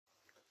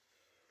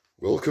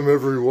Welcome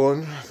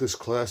everyone. This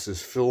class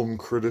is Film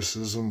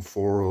Criticism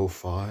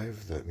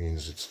 405. That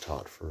means it's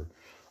taught for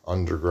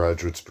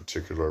undergraduates,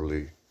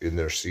 particularly in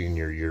their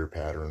senior year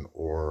pattern,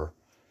 or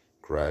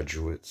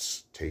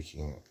graduates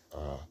taking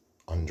an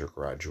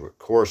undergraduate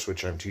course,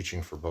 which I'm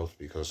teaching for both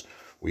because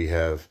we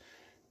have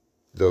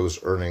those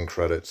earning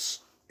credits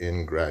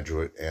in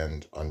graduate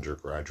and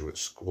undergraduate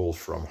school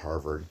from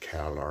Harvard,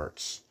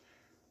 CALARTS,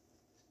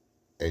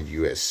 and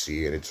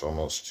USC, and it's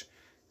almost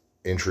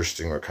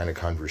interesting what kind of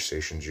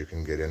conversations you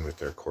can get in with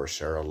their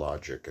COURSERA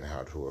logic and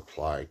how to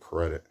apply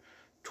credit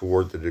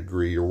toward the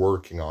degree you're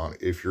working on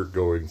if you're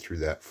going through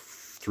that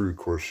through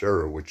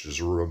COURSERA, which is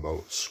a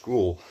remote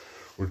school,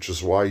 which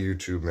is why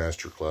YouTube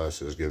MASTERCLASS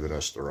has given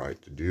us the right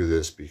to do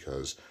this,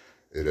 because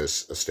it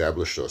has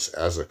established us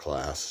as a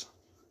class,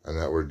 and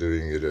that we're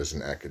doing it as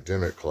an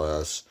academic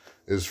class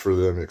is for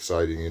them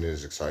exciting and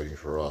is exciting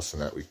for us,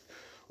 and that we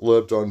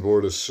leapt on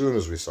board as soon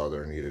as we saw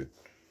there needed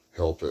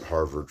help at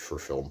Harvard for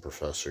film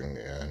professing,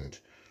 and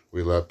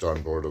we leapt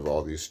on board of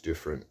all these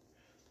different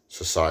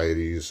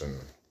societies and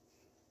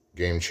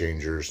game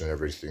changers and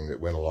everything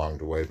that went along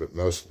the way. But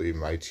mostly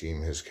my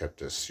team has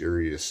kept us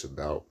serious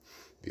about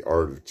the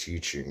art of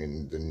teaching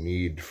and the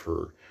need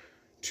for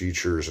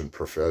teachers and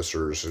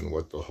professors, and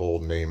what the whole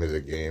name of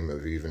the game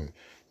of even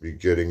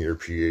getting your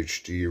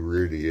PhD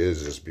really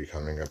is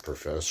becoming a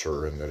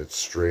professor. And that it's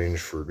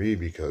strange for me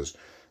because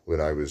when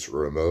I was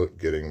remote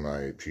getting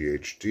my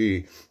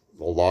PhD,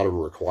 a lot of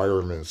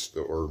requirements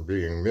that were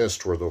being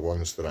missed were the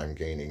ones that I'm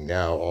gaining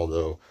now,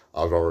 although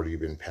I've already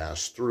been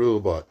passed through,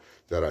 but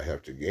that I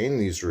have to gain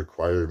these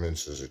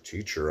requirements as a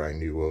teacher. I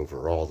knew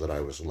overall that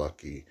I was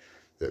lucky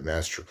that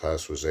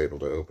MASTERCLASS was able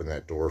to open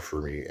that door for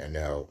me, and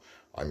now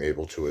I'm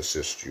able to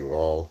assist you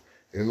all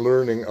in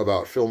learning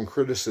about film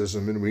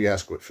criticism. And we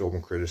ask what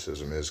film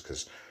criticism is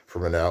because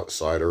from an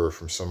outsider or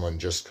from someone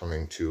just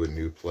coming to a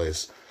new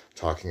place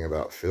talking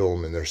about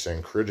film, and they're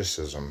saying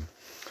criticism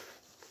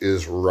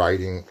is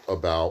writing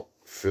about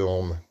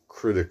film,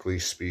 critically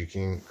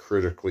speaking,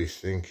 critically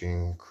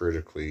thinking,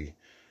 critically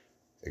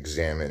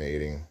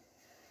examining.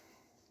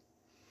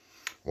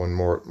 One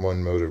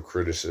mode of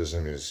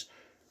criticism is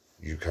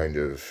you kind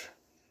of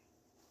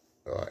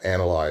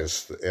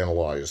analyze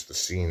the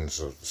scenes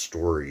of the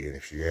story, and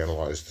if you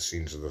analyze the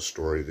scenes of the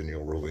story, then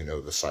you'll really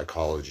know the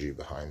psychology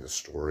behind the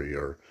story.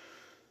 Or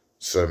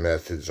some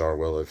methods are,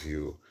 well, if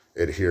you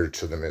adhere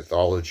to the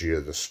mythology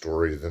of the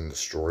story, then the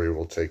story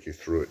will take you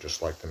through it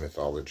just like the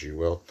mythology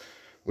will.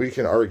 We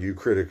can argue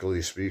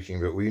critically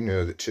speaking, but we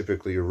know that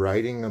typically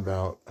writing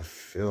about a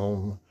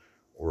film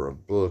or a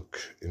book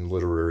in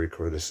literary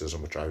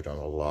criticism, which I've done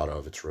a lot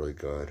of, it's really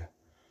good.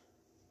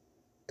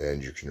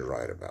 And you can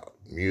write about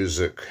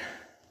music.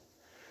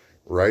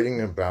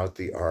 Writing about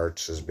the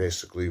arts is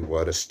basically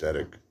what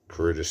aesthetic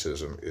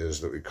criticism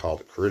is, that we call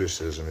it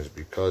criticism, is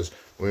because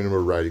when we're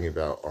writing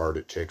about art,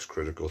 it takes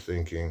critical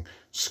thinking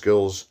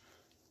skills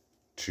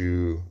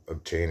to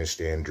obtain a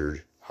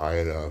standard high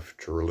enough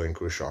to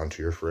relinquish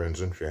onto your friends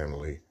and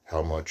family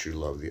how much you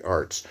love the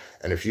arts.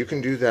 And if you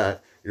can do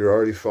that, you're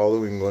already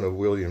following one of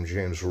William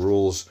James'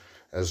 rules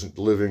as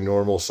living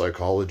normal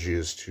psychology,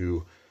 is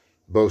to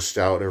boast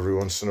out every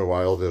once in a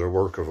while that a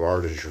work of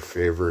art is your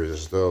favorite,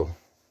 as though.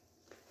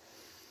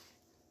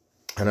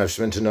 And I've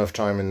spent enough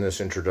time in this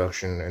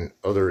introduction, and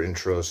other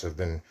intros have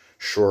been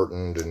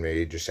shortened and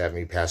made, just have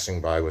me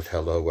passing by with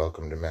hello,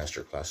 welcome to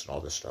MASTERCLASS, and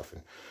all this stuff.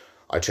 And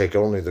I take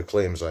only the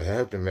claims I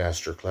have to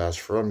MASTERCLASS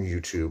from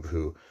YouTube,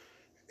 who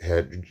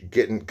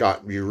had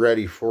got me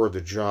ready for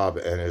the job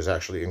and is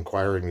actually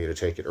inquiring me to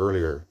take it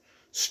earlier,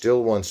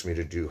 still wants me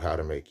to do how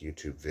to make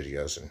YouTube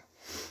videos. And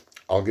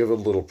I'll give a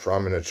little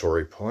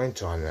promontory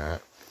point on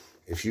that.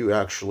 If you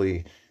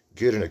actually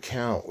get an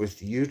account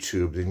with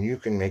YouTube, then you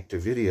can make the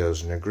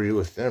videos and agree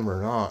with them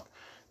or not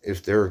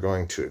if they're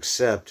going to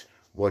accept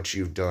what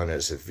you've done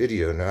as a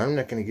video. Now, I'm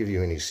not going to give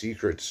you any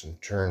secrets in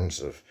terms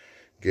of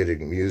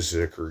getting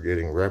music or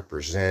getting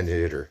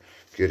represented or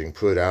getting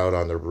put out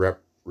on the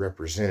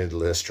represented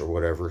list or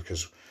whatever,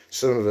 because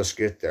some of us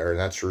get there and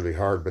that's really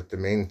hard. But the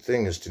main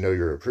thing is to know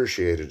you're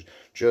appreciated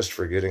just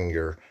for getting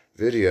your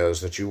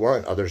videos that you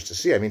want others to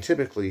see. I mean,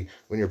 typically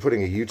when you're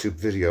putting a YouTube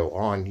video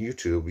on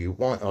YouTube, you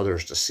want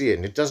others to see it,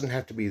 and it doesn't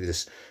have to be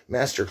this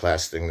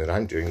MASTERCLASS thing that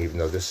I'm doing, even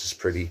though this is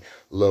pretty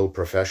low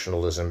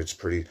professionalism. It's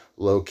pretty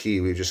low key.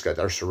 We've just got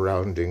our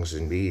surroundings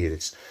and me.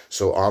 It's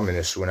so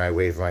ominous when I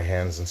wave my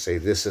hands and say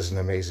this is an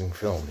amazing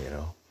film, you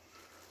know.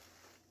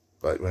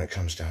 But when it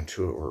comes down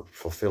to it, we're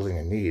fulfilling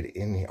a need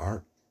in the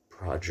art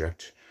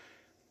project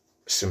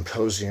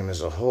symposium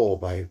as a whole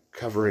by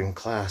covering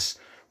class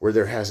where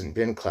there hasn't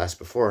been class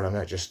before. And I'm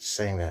not just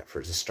saying that for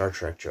the Star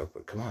Trek joke,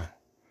 but come on.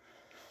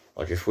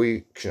 Like, if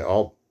we can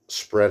all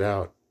spread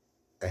out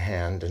a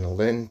hand and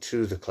lend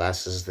to the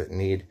classes that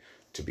need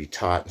to be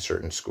taught in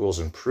certain schools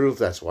and prove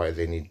that's why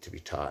they need to be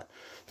taught,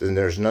 then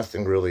there's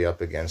nothing really up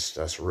against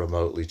us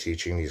remotely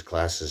teaching these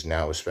classes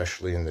now,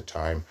 especially in the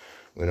time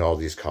when all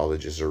these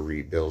colleges are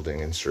rebuilding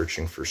and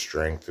searching for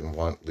strength and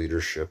want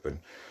leadership and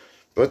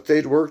But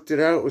they'd worked it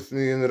out with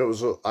me, and that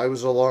I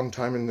was a long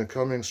time in the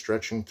coming,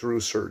 stretching through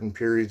certain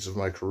periods of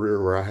my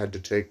career where I had to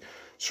take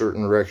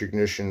certain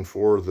recognition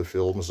for the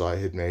films I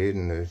had made,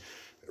 and the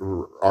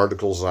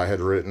articles I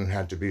had written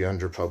had to be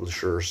under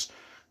publishers,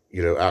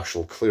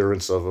 actual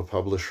clearance of a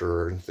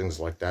publisher and things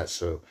like that.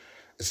 So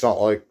it's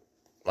not like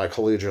my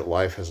collegiate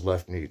life has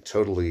left me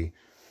totally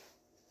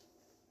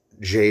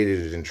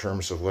jaded in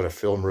terms of what a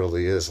film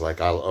really is.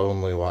 Like, I'll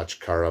only watch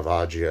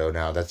Caravaggio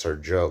now. That's our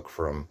joke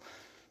from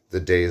the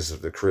days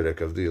of the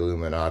critic of the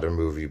Illuminata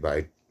movie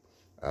by,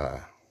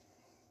 and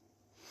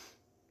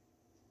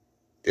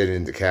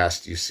in the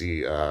cast you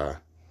see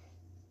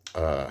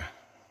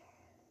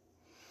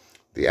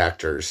the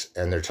actors,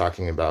 and they're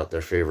talking about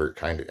their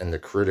favorite and the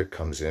critic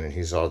comes in, and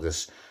he's all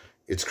this,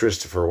 it's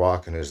Christopher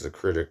Walken is the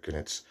critic, and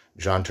it's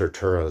John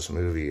Turturro's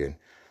movie, and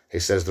he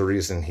says the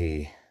reason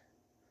he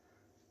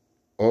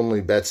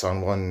only bets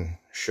on one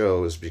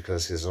show is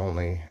because his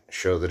only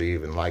show that he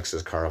even likes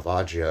is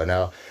Caravaggio.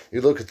 Now,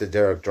 you look at the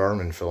Derek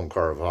Jarman film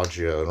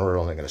Caravaggio, and we're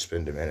only going to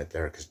spend a minute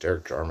there because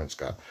Derek Jarman's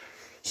got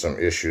some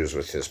issues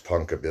with his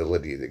punk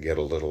ability that get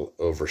a little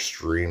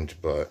overstreamed,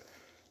 but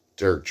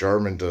Derek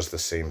Jarman does the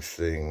same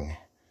thing,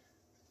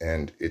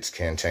 and it's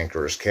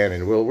cantankerous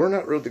canon. Well, we're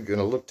not really going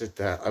to look at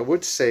that. I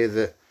would say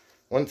that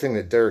one thing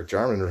that Derek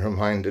Jarman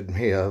reminded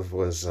me of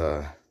was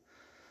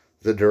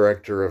the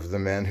director of The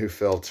Man Who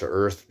Fell to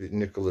Earth,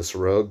 Nicholas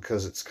Roeg,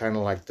 because it's kind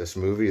of like this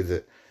movie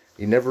that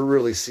you never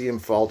really see him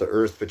fall to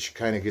earth, but you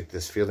kind of get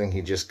this feeling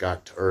he just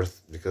got to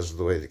earth because of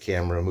the way the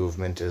camera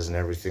movement is and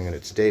everything, and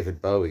it's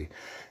David Bowie.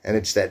 And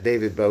it's that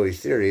David Bowie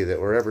theory that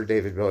wherever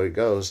David Bowie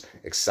goes,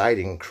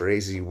 exciting,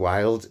 crazy,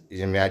 wild,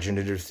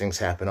 imaginative things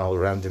happen all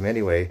around him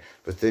anyway,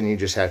 but then you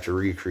just have to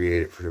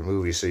recreate it for the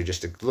movie. So you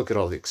just look at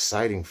all the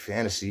exciting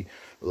fantasy,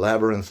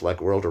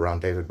 labyrinth-like world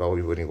around David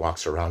Bowie when he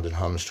walks around and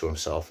hums to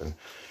himself and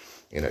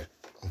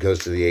goes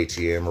to the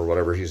ATM or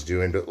whatever he's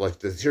doing.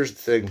 But here's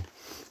the thing.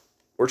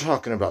 We're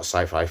talking about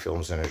sci-fi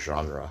films in a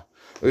genre.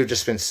 We've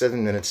just spent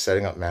 7 minutes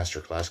setting up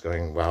MASTERCLASS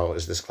going, wow,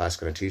 is this class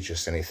going to teach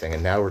us anything?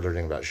 And now we're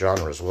learning about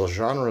genres. Well,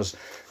 genres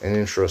in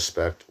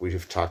introspect,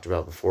 we've talked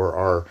about before,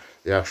 are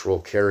the actual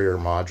carrier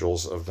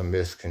modules of the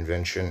myth,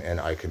 convention,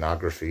 and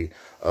iconography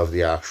of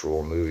the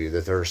actual movie.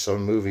 That there are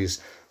some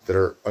movies that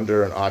are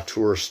under an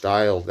auteur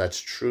style, that's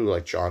true,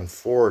 like John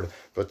Ford,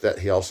 but that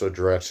he also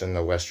directs in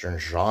the Western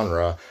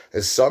genre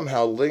is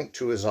somehow linked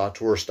to his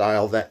auteur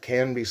style that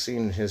can be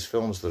seen in his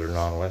films that are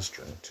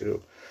non-Western,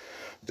 too.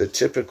 That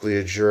typically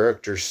a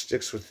director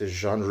sticks with his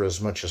genre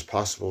as much as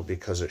possible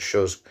because it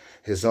shows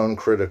his own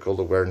critical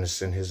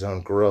awareness and his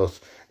own growth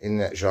in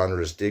that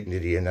genre's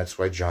dignity, and that's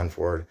why John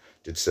Ford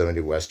did so many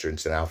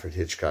Westerns and Alfred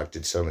Hitchcock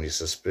did so many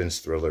suspense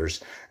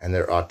thrillers, and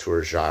their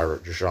auteur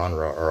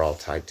genre are all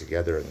tied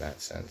together in that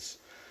sense.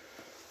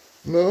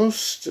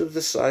 Most of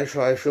the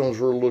sci-fi films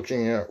we're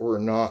looking at were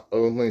not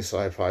only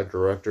sci-fi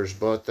directors,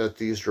 but that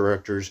these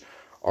directors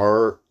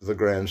are the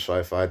grand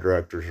sci-fi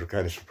directors are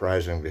kind of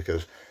surprising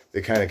because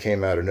they kind of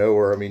came out of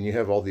nowhere. I mean, you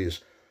have all these,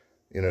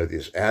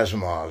 these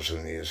Asimovs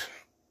and these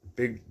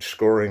big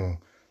scoring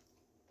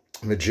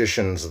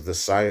magicians of the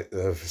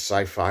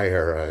sci-fi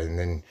era, and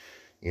then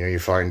you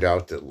find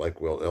out that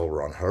L.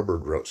 Ron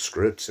Hubbard wrote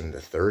scripts in the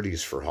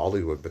 30s for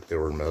Hollywood, but they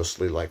were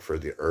mostly for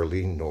the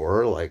early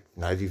noir,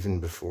 not even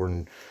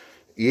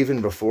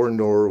before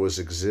noir was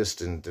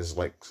existent, as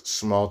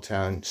small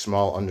town,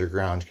 small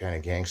underground kind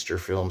of gangster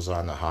films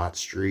on the hot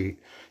street,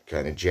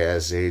 kind of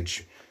jazz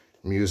age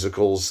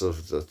musicals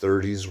of the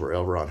 30s were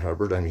L. Ron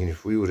Hubbard. I mean,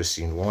 if we would have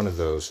seen one of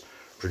those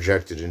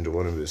projected into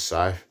one of his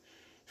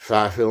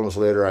sci-fi films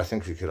later, I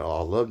think we could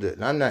all loved it.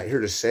 And I'm not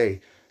here to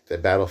say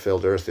that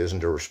Battlefield Earth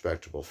isn't a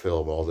respectable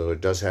film, although it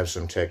does have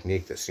some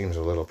technique that seems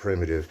a little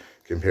primitive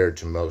compared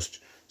to most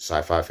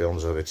sci-fi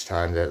films of its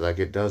time, that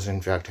it does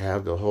in fact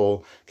have the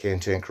whole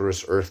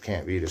cantankerous Earth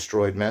can't be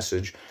destroyed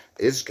message.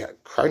 Is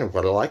kind of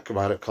what I like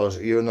about it, because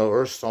even though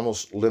Earth's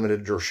almost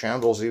limited or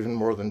shambles even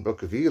more than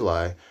Book of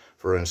Eli,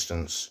 for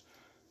instance,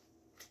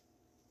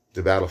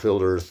 the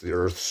Battlefield Earth, the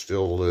Earth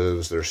still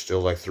lives. There's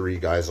still 3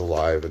 guys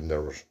alive, and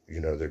they're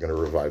going to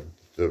revive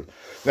the.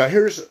 Now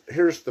here's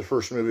the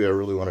first movie I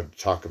really wanted to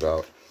talk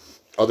about,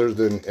 other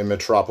than in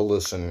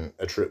Metropolis and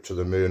A Trip to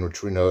the Moon,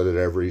 which we know that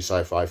every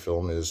sci-fi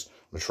film is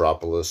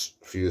Metropolis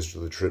fused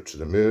with A Trip to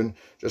the Moon,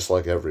 just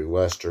like every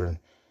Western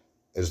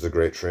is The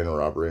Great Train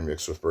Robbery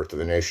mixed with Birth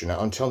of a Nation. Now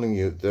I'm telling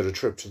you that A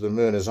Trip to the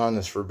Moon is on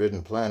this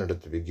forbidden planet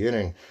at the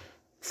beginning.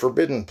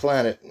 Forbidden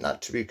Planet,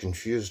 not to be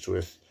confused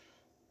with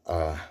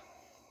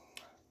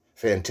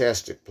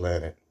Fantastic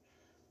Planet.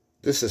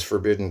 This is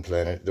Forbidden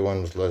Planet, the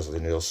one with Leslie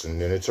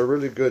Nielsen, and it's a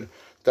really good,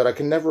 that I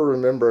can never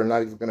remember, I'm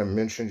not even going to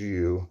mention to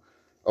you.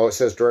 Oh, it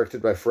says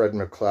directed by Fred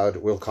McLeod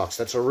Wilcox.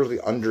 That's a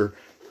really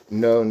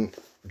under-known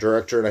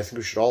director, and I think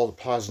we should all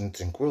pause and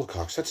think,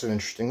 Wilcox, that's an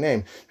interesting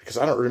name, because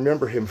I don't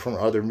remember him from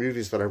other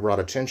movies that I brought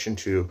attention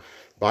to,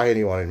 by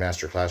anyone in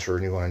Masterclass or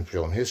anyone in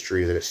film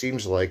history, that it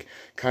seems like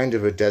kind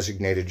of a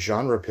designated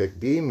genre pick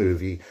B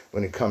movie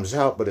when it comes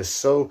out, but it's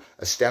so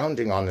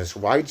astounding on this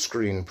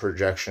widescreen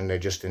projection they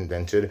just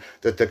invented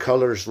that the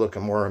colors look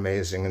more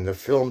amazing and the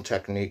film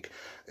technique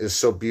is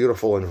so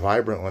beautiful and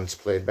vibrant when it's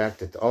played back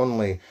that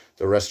only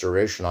the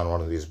restoration on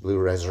one of these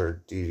Blu-rays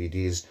or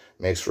DVDs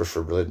makes for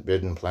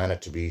Forbidden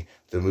Planet to be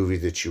the movie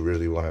that you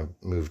really want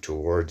to move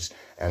towards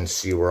and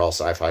see where all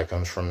sci-fi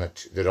comes from,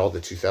 that all the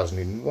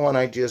 2001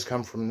 ideas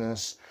come from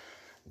this,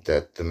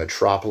 that the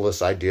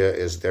Metropolis idea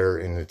is there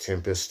in The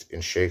Tempest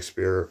in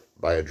Shakespeare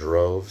by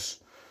droves,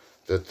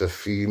 that the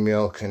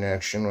female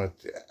connection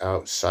with the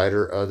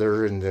outsider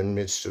other in the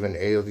midst of an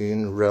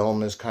alien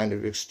realm is kind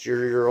of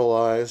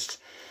exteriorized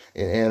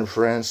in Anne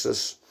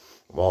Francis.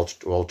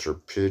 Walter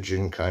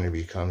Pidgeon kind of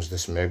becomes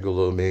this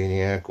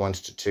megalomaniac,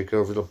 wants to take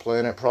over the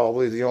planet,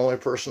 probably the only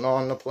person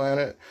on the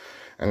planet,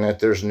 and that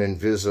there's an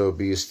Inviso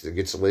beast that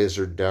gets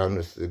lasered down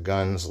with the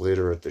guns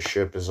later at the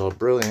ship is all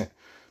brilliant,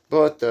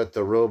 but that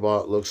the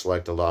robot looks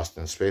like the Lost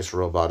in Space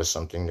robot is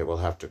something that we'll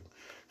have to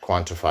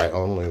quantify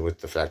only with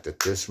the fact that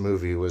this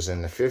movie was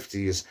in the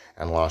 50s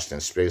and Lost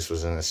in Space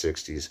was in the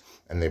 60s,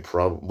 and they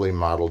probably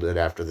modeled it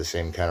after the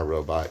same kind of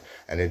robot,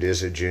 and it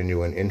is a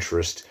genuine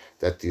interest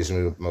that these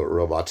new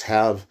robots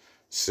have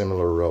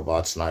similar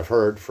robots. And I've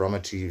heard from a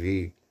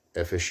TV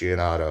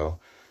aficionado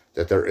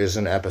that there is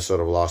an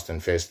episode of Lost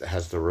in Space that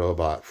has the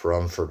robot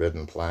from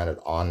Forbidden Planet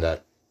on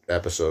that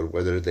episode,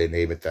 whether they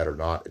name it that or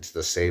not. It's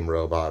the same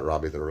robot.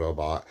 Robbie the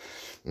robot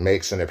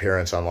makes an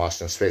appearance on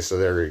Lost in Space. So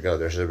there you go.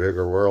 There's a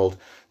bigger world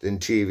than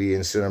TV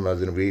and cinema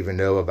than we even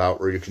know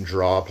about, where you can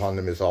draw upon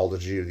the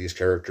mythology of these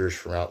characters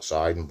from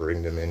outside and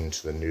bring them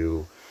into the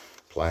new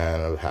plan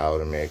of how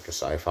to make a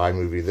sci-fi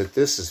movie. That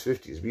this is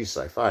 50s B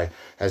sci-fi,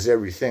 has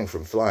everything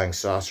from flying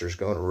saucers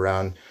going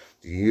around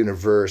the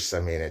universe.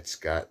 I mean, it's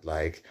got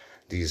like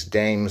these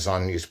dames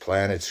on these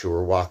planets who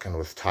are walking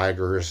with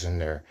tigers and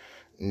they're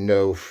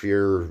no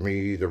fear of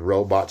me. The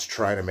robot's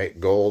trying to make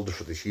gold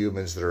for the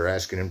humans that are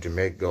asking him to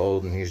make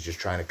gold, and he's just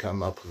trying to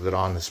come up with it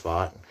on the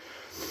spot.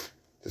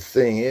 The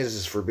thing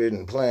is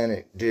Forbidden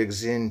Planet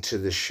digs into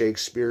the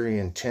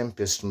Shakespearean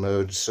Tempest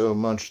mode so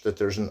much that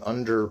there's an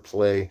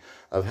underplay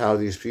of how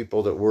these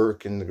people that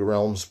work in the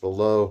realms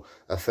below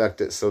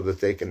affect it, so that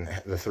they can,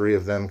 the three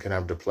of them can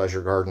have the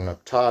pleasure garden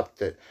up top,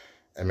 that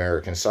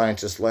American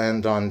scientists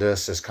land on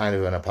this as kind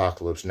of an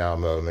apocalypse now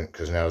moment,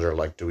 because now they're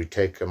like, do we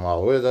take them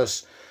all with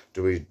us?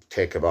 Do we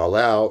take them all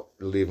out,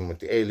 leave them with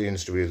the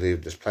aliens? Do we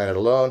leave this planet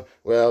alone?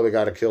 Well, we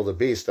got to kill the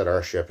beast that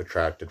our ship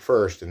attracted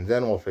first, and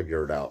then we'll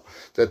figure it out.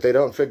 That they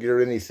don't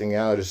figure anything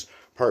out is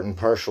part and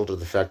parcel to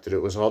the fact that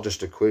it was all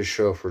just a quiz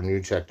show for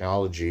new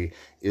technology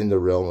in the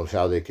realm of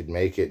how they could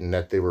make it, and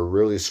that they were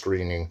really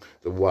screening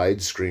the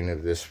widescreen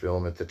of this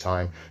film at the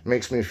time. It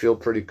makes me feel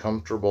pretty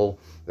comfortable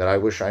that I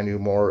wish I knew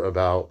more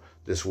about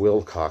this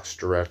Wilcox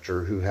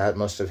director, who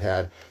must have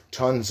had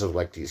tons of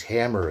like these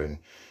Hammer and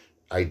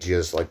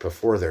ideas like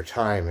before their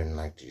time, and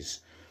like these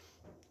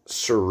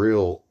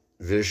surreal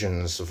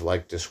visions of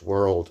like this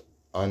world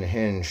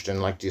unhinged, and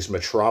like these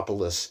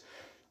Metropolis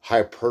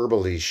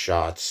hyperbole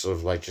shots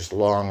of like just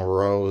long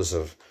rows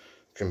of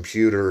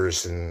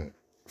computers and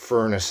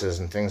furnaces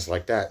and things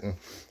like that. And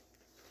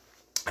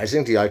I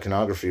think the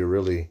iconography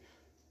really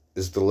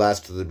is the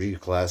last of the B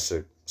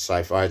classic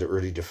sci-fi that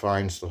really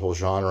defines the whole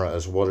genre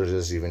as what it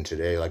is even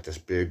today, like this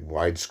big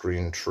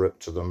widescreen trip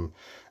to the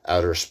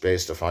outer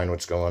space to find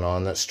what's going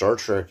on. That Star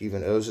Trek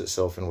even owes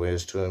itself in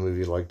ways to a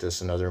movie like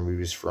this and other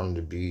movies from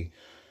the B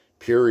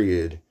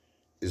period,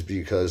 is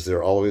because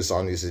they're always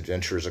on these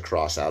adventures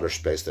across outer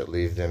space that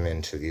lead them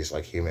into these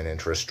like human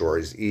interest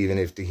stories, even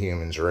if the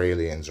humans are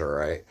aliens, all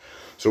right?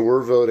 So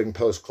we're voting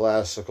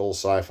post-classical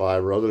sci-fi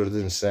rather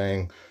than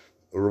saying,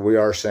 or we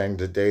are saying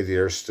The Day the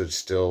Earth Stood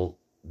Still,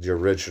 the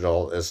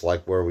original, is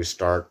like where we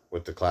start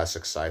with the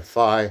classic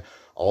sci-fi.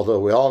 Although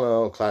we all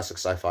know classic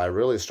sci-fi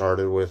really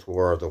started with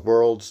War of the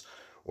Worlds,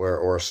 where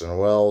Orson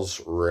Welles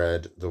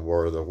read the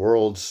War of the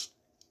Worlds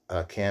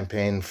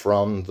campaign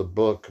from the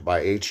book by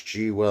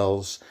H.G.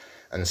 Wells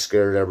and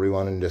scared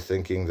everyone into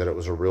thinking that it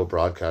was a real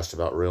broadcast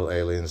about real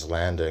aliens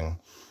landing,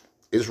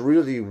 is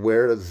really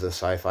where the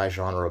sci-fi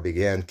genre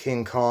began.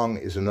 King Kong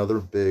is another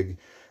big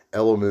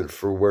element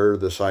for where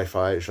the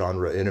sci-fi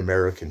genre in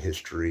American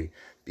history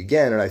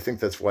began, and I think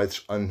that's why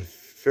it's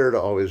unfair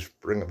to always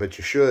bring up, but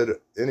you should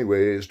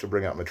anyways, to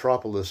bring out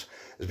Metropolis,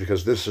 is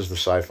because this is the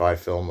sci-fi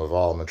film of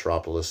all,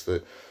 Metropolis,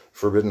 that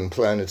Forbidden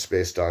Planet's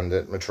based on,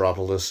 that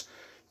Metropolis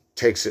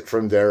takes it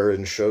from there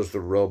and shows the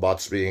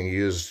robots being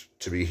used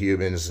to be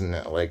humans, and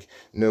that, like,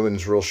 no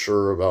one's real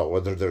sure about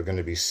whether they're going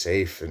to be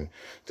safe, and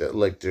that,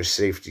 like, their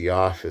safety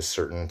off is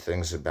certain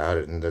things about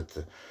it, and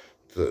that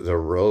the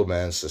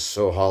romance is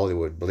so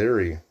Hollywood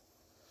bleary.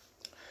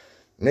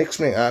 Makes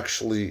me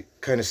actually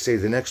kind of say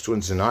the next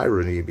one's an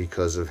irony,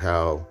 because of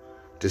how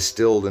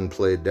distilled and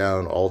played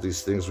down all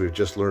these things we've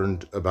just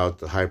learned about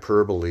the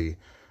hyperbole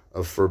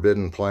of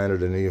Forbidden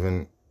Planet, and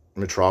even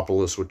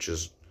Metropolis, which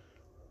is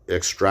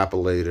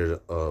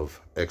extrapolated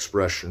of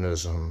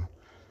expressionism,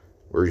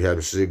 where you have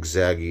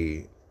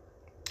zigzaggy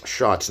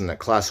shots, and that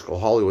classical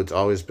Hollywood's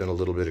always been a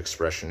little bit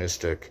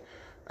expressionistic,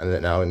 and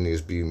that now in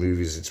these B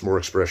movies it's more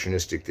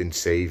expressionistic than,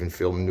 say, even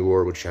film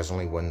noir, which has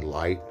only one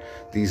light.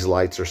 These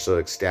lights are so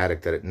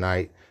ecstatic that at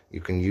night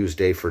you can use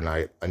day for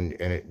night, and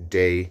at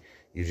day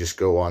you just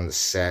go on the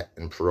set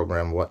and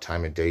program what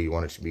time of day you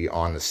want it to be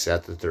on the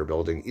set that they're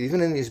building. Even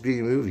in these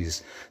B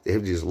movies, they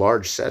have these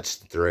large sets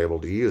that they're able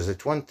to use.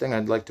 That's one thing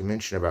I'd like to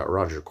mention about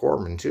Roger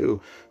Corman, too,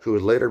 who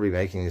would later be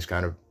making these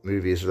kind of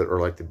movies that are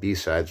like the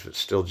B-sides, but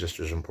still just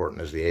as important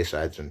as the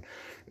A-sides. And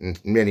in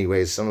many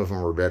ways, some of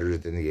them were better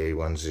than the A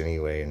ones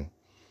anyway. And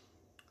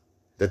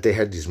that they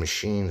had these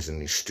machines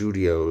and these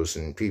studios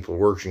and people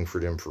working for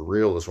them for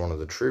real is one of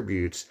the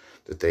tributes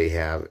that they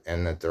have,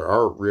 and that there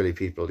are really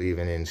people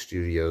even in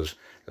studios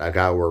like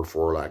I work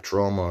for, like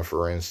Troma,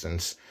 for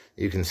instance.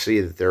 You can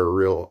see that there are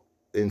real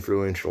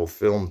influential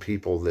film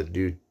people that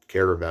do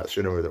care about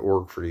cinema that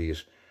work for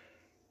these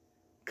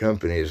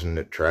companies and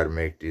that try to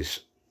make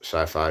these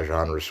sci-fi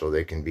genres so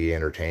they can be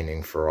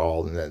entertaining for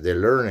all, and that they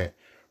learn it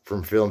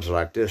from films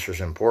like this is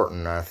important.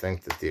 And I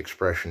think that the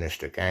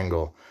expressionistic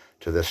angle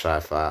to the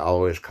sci-fi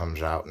always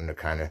comes out in the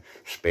kind of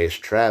space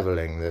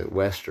traveling. The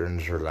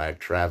Westerns are like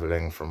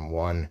traveling from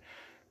one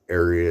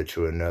area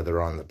to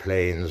another on the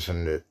planes,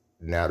 and that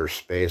in outer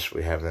space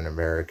we have an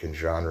American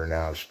genre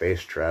now of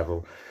space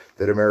travel,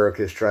 that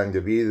America is trying to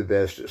be the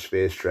best at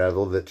space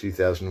travel, that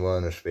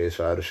 2001 A Space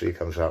Odyssey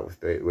comes out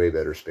with way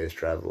better space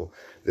travel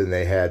than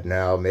they had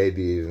now,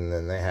 maybe even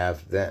than they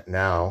have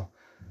now,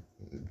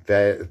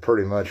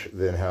 pretty much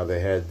than how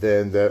they had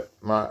then. That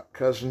my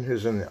cousin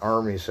who's in the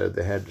Army said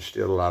they had to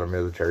steal a lot of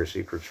military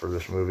secrets for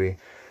this movie.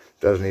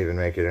 Doesn't even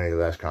make it any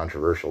less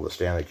controversial that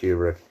Stanley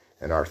Kubrick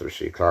and Arthur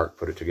C. Clarke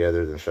put it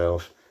together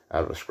themselves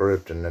out of a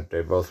script, and that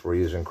they both were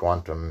using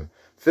quantum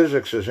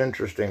physics is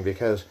interesting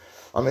because,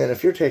 I mean,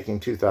 if you're taking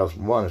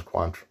 2001 as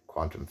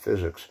quantum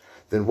physics,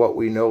 then what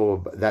we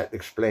know, that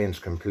explains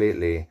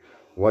completely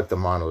what the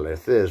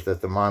monolith is,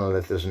 that the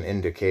monolith is an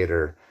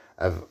indicator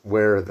of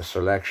where the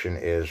selection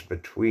is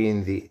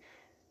between the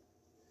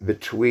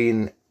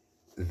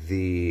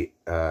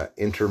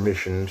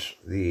intermissions,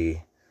 the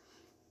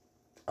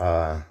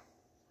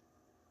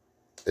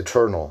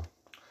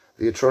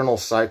eternal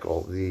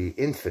cycle, the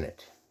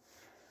infinite.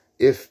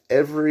 If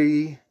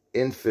every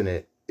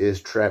infinite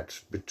is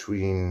trapped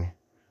between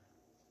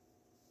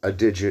a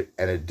digit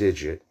and a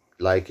digit,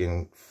 like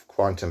in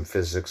quantum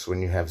physics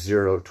when you have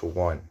 0 to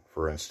 1,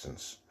 for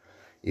instance,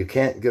 you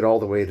can't get all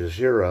the way to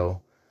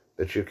 0,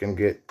 but you can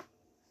get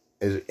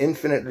as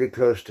infinitely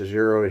close to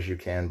 0 as you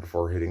can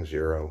before hitting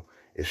 0.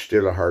 Is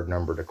still a hard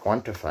number to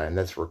quantify, and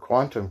that's where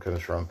quantum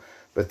comes from.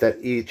 But that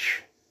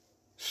each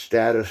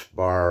status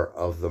bar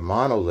of the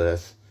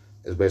monolith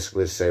is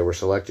basically to say we're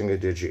selecting a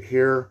digit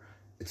here.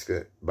 It's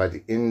good. By the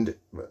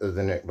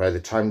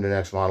time the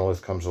next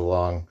monolith comes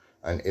along,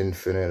 an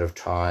infinite of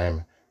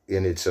time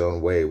in its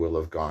own way will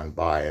have gone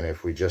by. And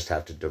if we just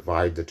have to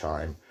divide the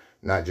time,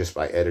 not just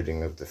by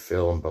editing of the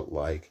film, but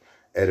like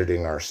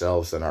editing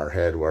ourselves in our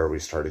head, where we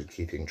started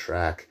keeping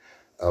track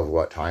of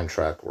what time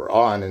track we're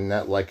on, and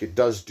that, like, it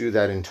does do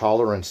that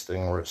intolerance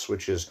thing where it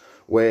switches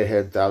way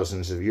ahead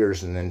thousands of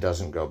years and then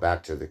doesn't go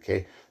back to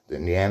the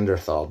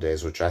Neanderthal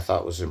days, which I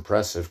thought was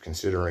impressive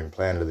considering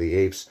Planet of the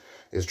Apes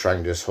is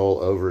trying this whole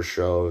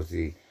overshow of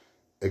the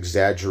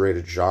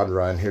exaggerated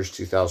genre. And here's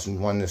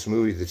 2001, this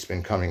movie that's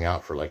been coming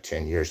out for like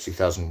 10 years,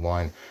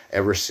 2001,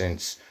 ever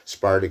since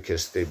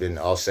Spartacus, they've been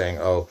all saying,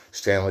 oh,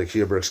 Stanley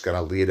Kubrick's going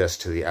to lead us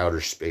to the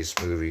outer space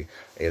movie.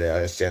 You know,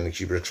 and Stanley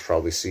Kubrick's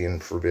probably seeing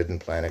Forbidden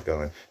Planet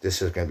going,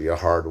 this is going to be a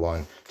hard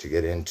one to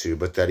get into,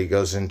 but that he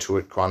goes into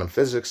it, quantum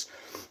physics,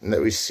 and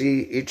that we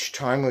see each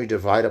time we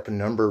divide up a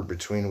number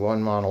between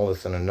one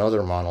monolith and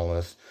another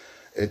monolith,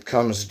 it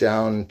comes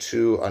down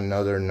to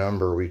another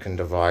number we can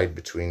divide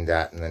between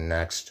that and the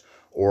next,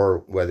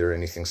 or whether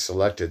anything's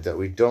selected, that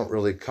we don't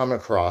really come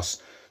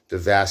across the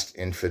vast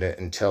infinite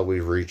until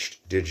we've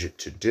reached digit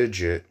to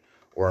digit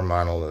or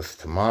monolith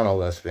to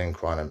monolith, being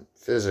quantum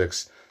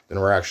physics. Then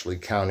we're actually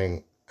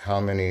counting how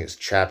many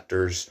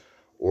chapters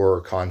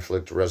or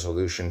conflict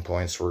resolution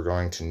points we're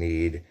going to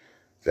need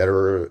that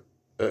are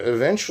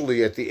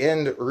eventually at the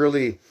end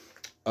really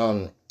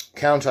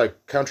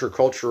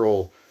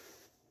countercultural,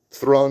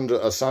 thrown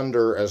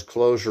asunder as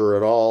closure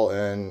at all.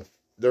 And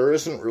there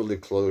isn't really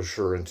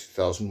closure in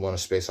 2001 A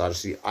Space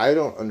Odyssey. I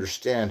don't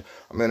understand.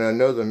 I mean, I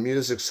know the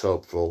music's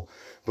hopeful,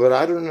 but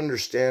I don't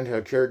understand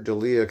how Cara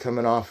Delia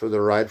coming off of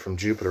the ride from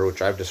Jupiter,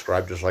 which I've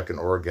described as like an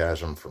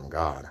orgasm from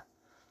God,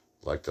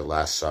 like the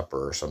Last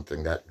Supper or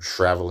something, that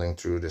traveling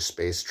through the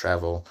space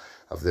travel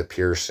of the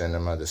pure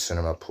cinema, the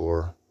cinema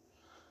pur,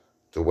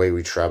 the way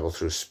we travel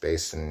through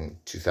space in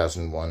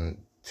 2001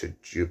 to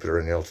Jupiter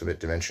in the ultimate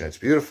dimension. It's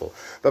beautiful.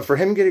 But for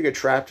him getting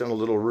trapped in a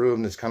little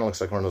room that kind of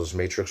looks like one of those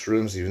Matrix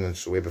rooms, even though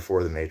it's way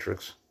before the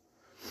Matrix,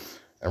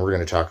 and we're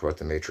going to talk about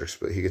the Matrix,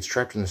 but he gets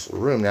trapped in this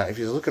little room. Now, if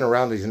he's looking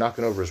around, he's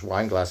knocking over his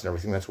wine glass and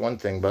everything, that's one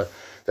thing, but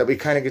that we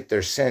kind of get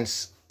their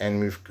sense,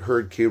 and we've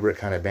heard Kubrick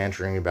kind of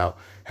bantering about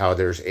how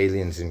there's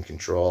aliens in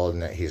control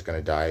and that he's going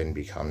to die and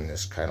become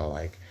this kind of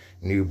like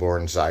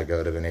newborn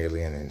zygote of an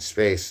alien in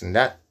space. And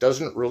that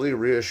doesn't really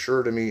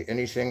reassure to me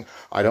anything.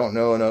 I don't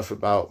know enough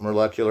about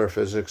molecular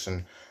physics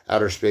and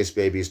outer space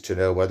babies to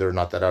know whether or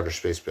not that outer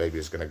space baby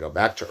is going to go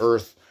back to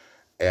Earth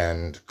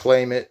and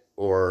claim it,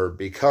 or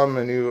become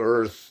a new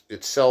Earth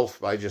itself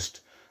by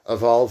just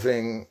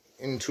evolving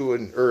into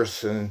an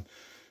Earth. And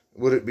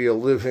would it be a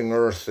living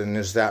Earth? And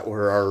is that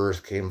where our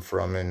Earth came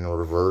from in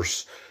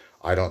reverse?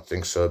 I don't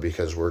think so,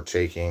 because we're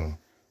taking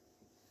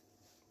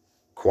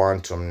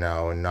quantum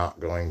now and not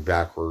going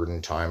backward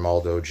in time,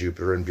 although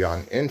Jupiter and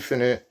Beyond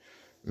Infinite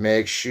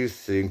makes you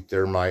think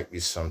there might be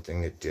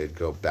something that did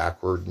go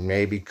backward,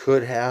 maybe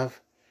could have.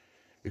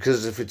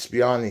 Because if it's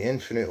beyond the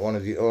infinite, one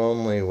of the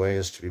only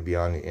ways to be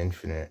beyond the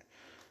infinite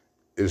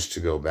is to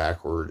go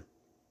backward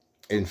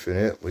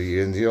infinitely.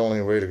 And the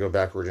only way to go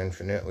backward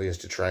infinitely is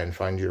to try and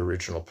find your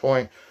original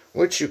point,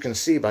 which you can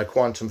see by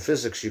quantum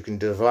physics. You can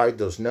divide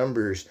those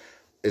numbers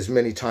as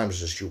many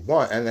times as you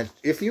want. And then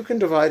if you can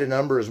divide a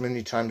number as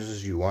many times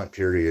as you want,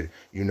 period,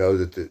 you know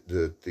that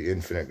the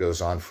infinite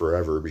goes on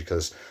forever,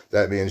 because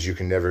that means you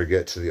can never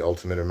get to the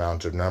ultimate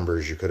amount of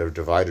numbers you could have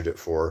divided it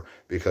for,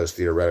 because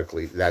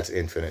theoretically that's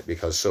infinite,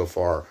 because so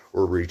far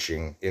we're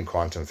reaching in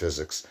quantum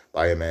physics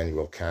by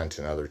Immanuel Kant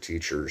and other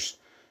teachers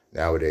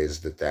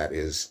nowadays that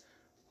is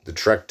the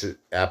trek to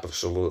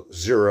absolute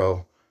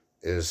zero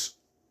is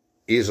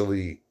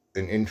easily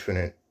an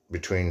infinite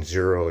between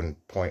 0 and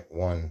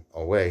 0.1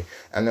 away.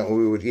 And that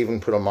we would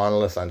even put a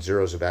monolith on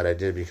 0 is a bad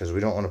idea, because we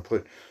don't want to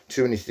put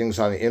too many things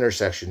on the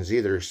intersections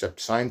either, except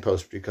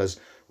signposts, because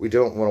we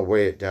don't want to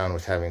weigh it down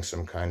with having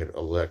some kind of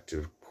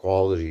elective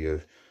quality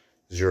of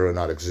 0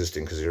 not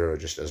existing, because 0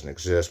 just doesn't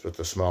exist. But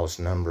the smallest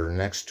number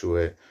next to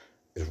it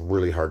is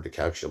really hard to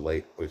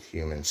calculate with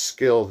human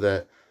skill.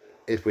 That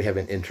if we have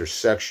an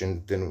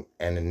intersection then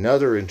and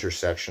another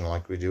intersection,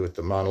 like we do with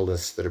the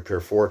monoliths that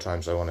appear 4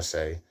 times, I want to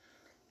say,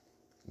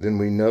 then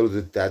we know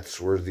that that's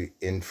where the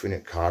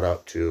infinite caught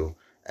up to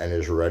and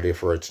is ready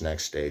for its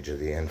next stage of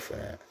the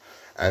infinite.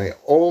 And the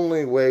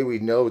only way we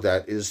know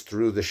that is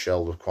through the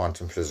shell of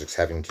quantum physics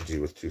having to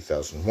do with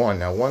 2001.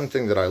 Now, one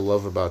thing that I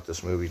love about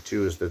this movie,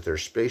 too, is that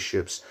there's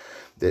spaceships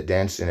that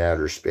dance in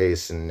outer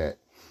space, and that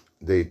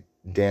they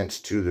dance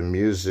to the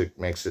music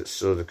makes it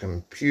so the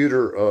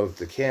computer of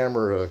the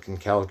camera can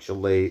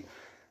calculate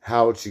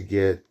how to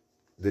get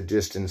the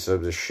distance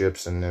of the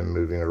ships and them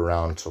moving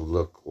around to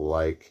look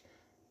like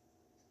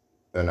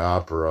an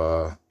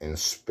opera in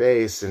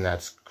space, and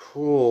that's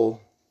cool.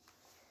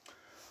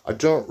 I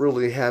don't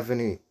really have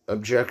any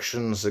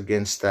objections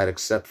against that,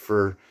 except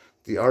for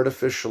the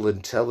artificial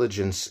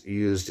intelligence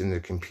used in the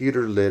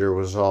computer later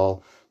was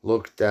all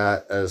looked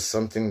at as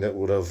something that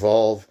would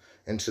evolve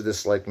into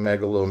this like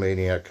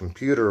megalomaniac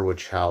computer,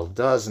 which HAL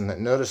does. And that,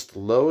 notice the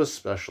lowest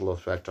special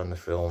effect on the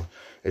film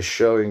is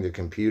showing the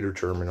computer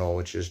terminal,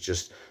 which is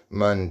just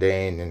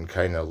mundane and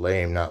kind of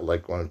lame, not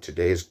like one of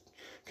today's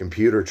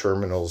computer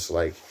terminals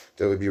like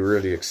that would be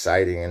really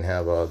exciting and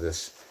have all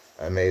this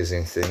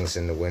amazing things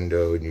in the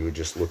window, and you would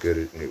just look at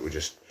it and it would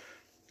just,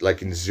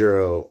 like in the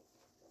Zero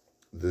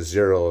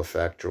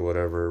Effect or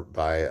whatever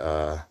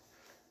by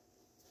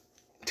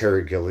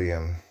Terry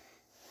Gilliam,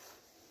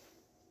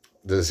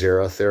 the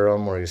Zero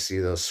Theorem, where you see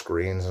those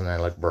screens and they're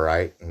like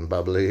bright and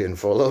bubbly and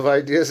full of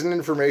ideas and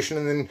information,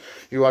 and then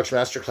you watch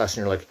Masterclass and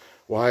you're like,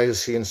 why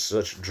is he in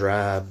such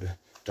drab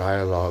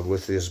dialogue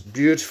with these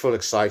beautiful,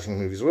 exciting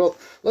movies? Well,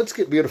 let's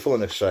get beautiful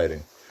and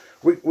exciting.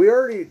 We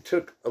already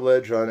took a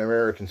ledge on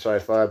American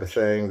sci-fi by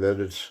saying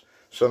that it's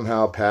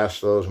somehow past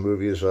those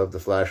movies of the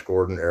Flash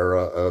Gordon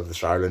era, of the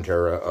silent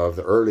era, of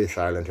the early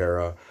silent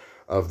era,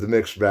 of the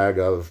mixed bag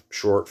of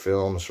short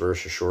films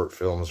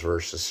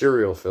versus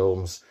serial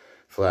films.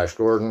 Flash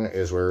Gordon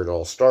is where it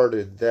all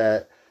started.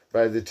 That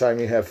by the time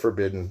you have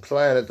Forbidden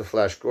Planet, the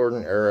Flash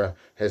Gordon era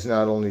has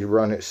not only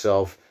run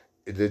itself,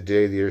 The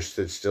Day the Earth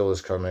Stood Still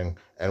is coming,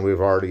 and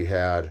we've already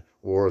had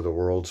War of the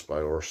Worlds by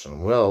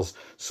Orson Welles.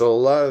 So a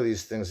lot of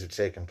these things have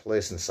taken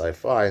place in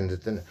sci-fi, and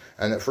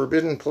that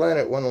Forbidden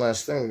Planet, one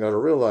last thing we got to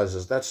realize,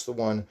 is that's the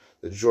one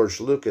that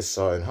George Lucas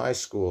saw in high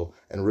school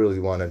and really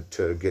wanted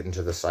to get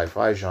into the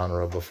sci-fi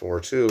genre before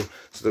too,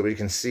 so that we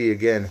can see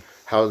again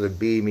how the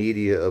B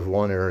media of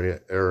one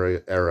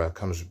era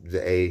comes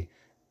the A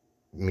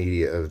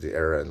media of the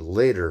era and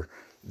later.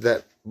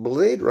 That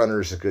Blade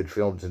Runner is a good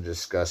film to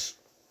discuss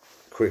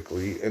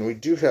quickly, and we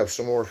do have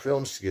some more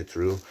films to get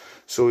through,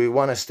 so we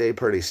want to stay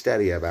pretty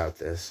steady about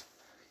this.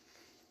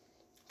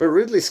 But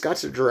Ridley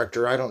Scott's a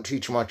director I don't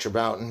teach much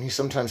about, and he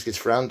sometimes gets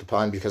frowned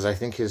upon because I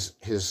think he's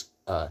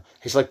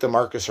like the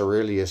Marcus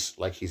Aurelius,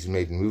 like he's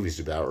made movies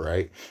about,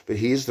 right? But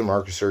he's the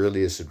Marcus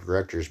Aurelius of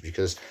directors,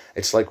 because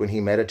it's like when he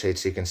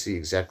meditates, he can see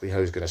exactly how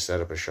he's going to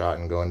set up a shot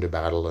and go into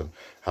battle and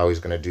how he's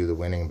going to do the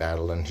winning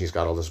battle, and he's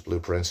got all his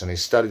blueprints, and he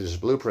studied his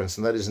blueprints,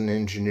 and that is an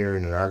engineer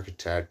and an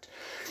architect,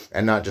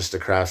 and not just a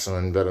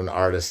craftsman, but an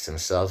artist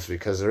himself,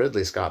 because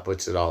Ridley Scott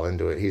puts it all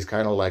into it. He's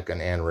kind of like an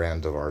Ayn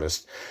Rand of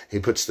artist. He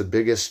puts the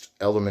biggest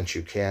elements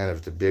you can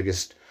of the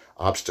biggest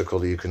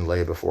obstacle you can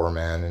lay before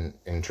man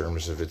in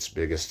terms of its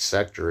biggest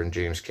sector. And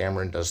James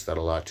Cameron does that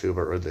a lot too,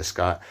 but Ridley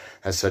Scott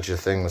has such a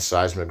thing with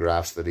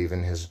seismographs that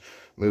even his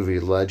movie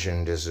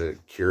Legend is a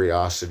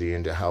curiosity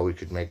into how we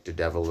could make the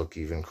devil look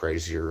even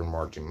crazier and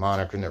more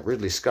demonic. And that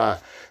Ridley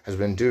Scott has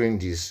been doing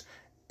these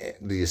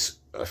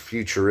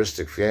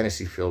futuristic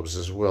fantasy films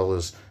as well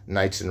as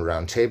Knights and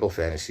Round Table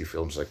fantasy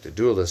films like The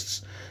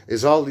Duelists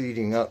is all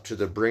leading up to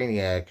the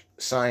brainiac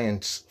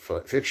science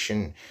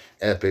fiction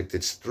epic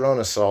that's thrown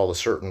us all a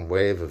certain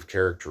wave of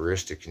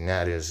characteristic, and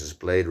that is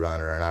Blade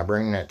Runner. And I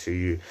bring that to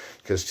you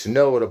because to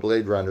know what a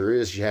Blade Runner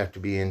is, you have to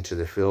be into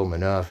the film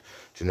enough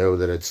to know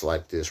that it's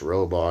like this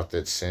robot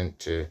that's sent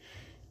to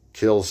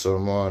kill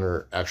someone,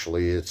 or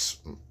actually it's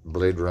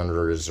Blade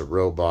Runner is a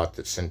robot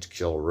that's sent to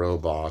kill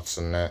robots,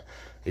 and that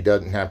he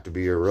doesn't have to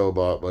be a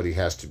robot, but he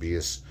has to be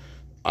this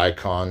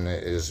icon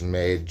that is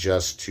made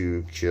just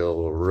to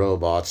kill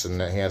robots,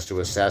 and that he has to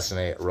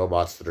assassinate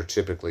robots that are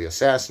typically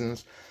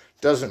assassins.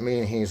 Doesn't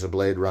mean he's a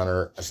Blade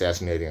Runner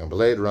assassinating a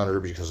Blade Runner,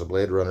 because a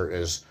Blade Runner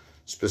is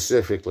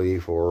specifically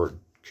for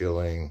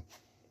killing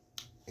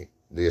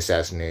the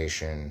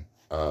assassination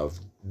of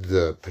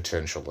the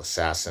potential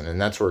assassin.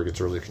 And that's where it gets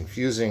really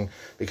confusing,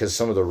 because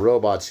some of the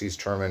robots he's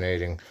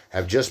terminating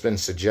have just been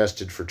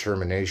suggested for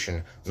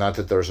termination. Not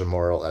that there's a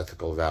moral,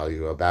 ethical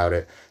value about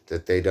it,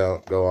 that they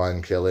don't go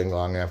on killing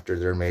long after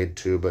they're made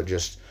to, but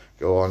just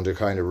go on to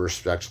kind of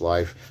respect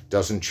life.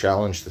 Doesn't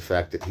challenge the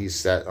fact that he's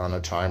set on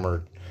a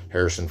timer,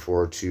 Harrison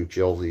Ford, to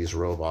kill these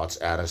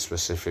robots at a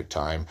specific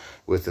time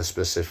with a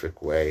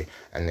specific way,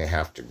 and they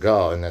have to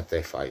go, and that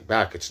they fight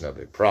back. It's no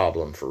big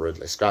problem for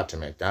Ridley Scott to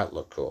make that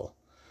look cool.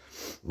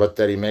 But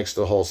that he makes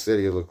the whole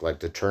city look like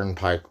the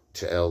turnpike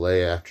to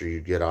LA after you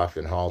get off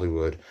in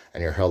Hollywood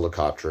and you're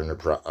helicoptering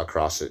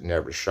across it in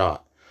every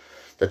shot.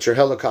 That you're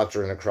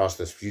helicoptering across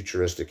this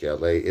futuristic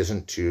LA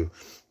isn't too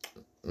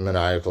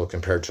maniacal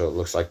compared to it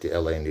looks like the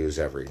LA news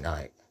every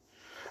night.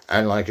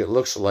 And like it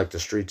looks like the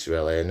streets of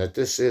LA, and that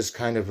this is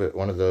kind of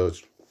one of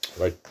those,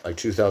 like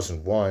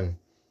 2001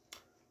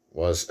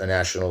 was a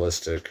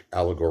nationalistic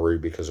allegory,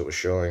 because it was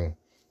showing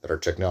that our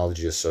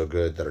technology is so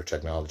good that our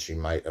technology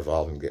might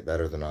evolve and get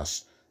better than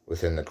us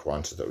within the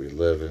quanta that we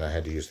live. And I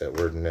had to use that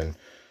word. And then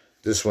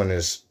this one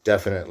is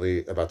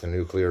definitely about the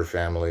nuclear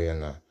family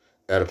and the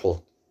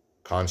Oedipal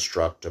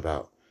construct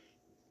about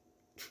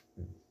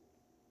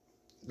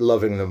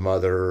loving the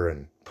mother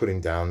and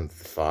putting down the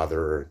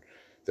father.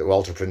 That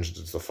Walter Prince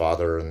is the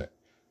father, and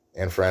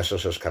Anne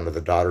Francis is kind of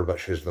the daughter,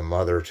 but she's the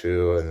mother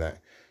too, and that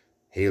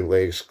he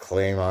lays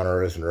claim on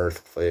her as an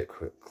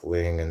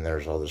earthling, and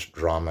there's all this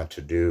drama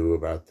to do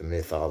about the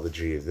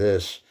mythology of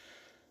this.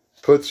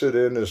 Puts it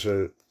in as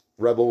a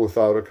rebel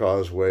without a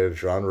cause way of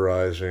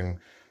genreizing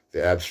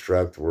the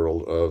abstract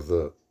world of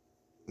the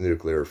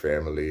nuclear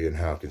family and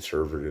how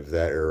conservative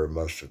that era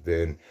must have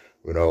been,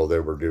 when all they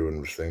were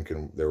doing was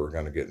thinking they were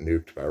going to get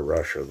nuked by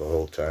Russia the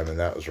whole time, and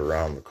that was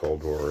around the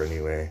Cold War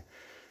anyway.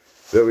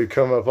 That we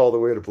come up all the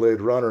way to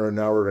Blade Runner, and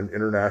now we're at an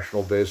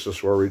international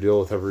basis where we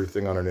deal with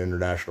everything on an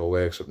international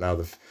way, except now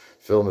the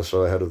film is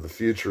so ahead of the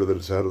future that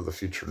it's ahead of the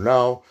future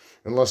now,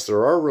 unless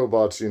there are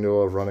robots you know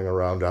of running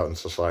around out in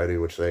society,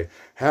 which they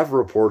have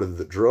reported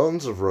that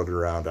drones have run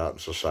around out in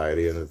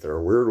society, and that there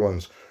are weird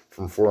ones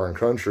from foreign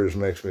countries.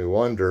 Makes me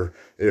wonder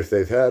if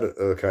they've had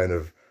a kind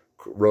of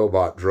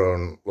robot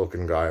drone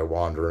looking guy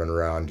wandering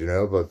around, you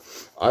know. But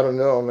I don't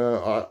know,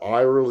 man.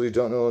 I really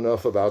don't know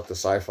enough about the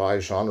sci-fi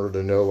genre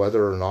to know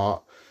whether or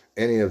not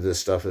any of this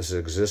stuff has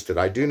existed.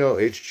 I do know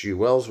H.G.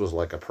 Wells was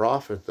like a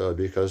prophet, though,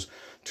 because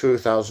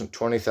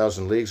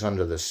 20,000 Leagues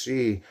Under the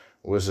Sea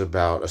was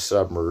about a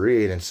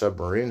submarine, and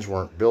submarines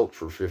weren't built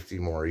for 50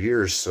 more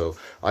years. So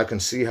I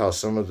can see how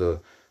some of the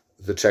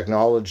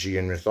technology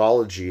and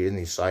mythology in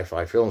these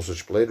sci-fi films,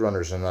 which Blade Runner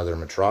is another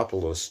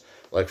metropolis,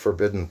 like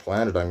Forbidden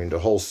Planet. I mean, the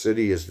whole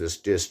city is this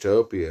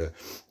dystopia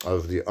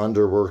of the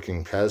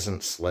underworking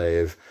peasant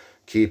slave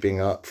keeping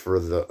up for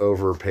the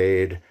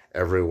overpaid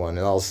everyone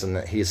else, and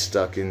that he's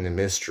stuck in the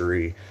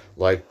mystery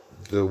like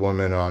the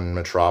woman on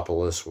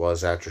Metropolis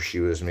was after she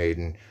was made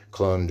and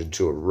cloned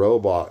into a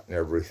robot and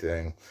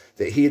everything.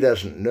 That he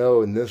doesn't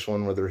know in this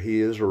one whether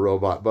he is a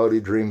robot, but he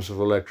dreams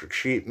of Electric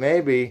Sheep.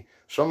 Maybe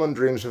someone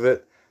dreams of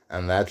it,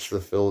 and that's the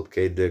Philip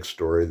K. Dick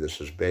story this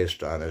is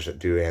based on, is that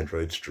do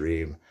androids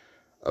dream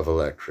of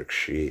Electric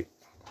Sheep?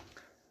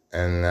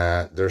 And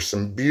there's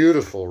some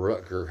beautiful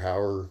Rutger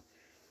Hauer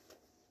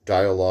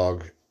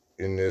dialogue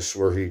in this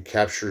where he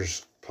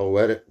captures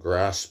poetic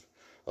grasp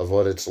of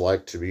what it's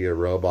like to be a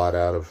robot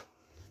out of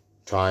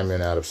time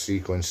and out of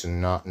sequence,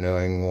 and not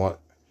knowing what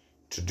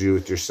to do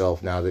with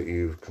yourself now that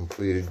you've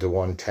completed the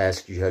one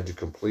task you had to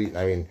complete.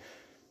 I mean,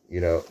 you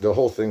know, the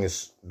whole thing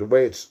is, the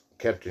way it's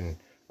kept in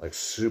like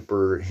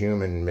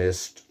superhuman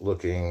mist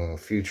looking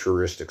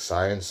futuristic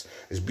science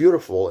is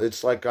beautiful.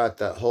 It's like got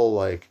that whole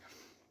like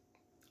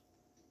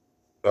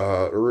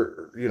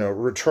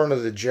Return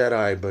of the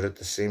Jedi, but at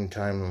the same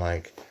time,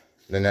 like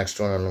the next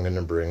one I'm going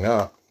to bring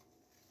up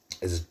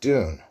is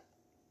Dune.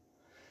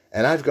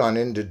 And I've gone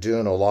into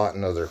Dune a lot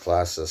in other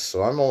classes,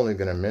 so I'm only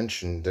going to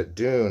mention that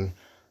Dune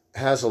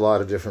has a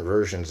lot of different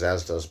versions,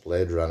 as does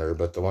Blade Runner,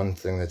 but the one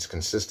thing that's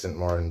consistent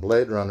more in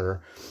Blade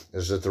Runner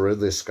is that the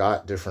Ridley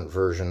Scott different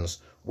versions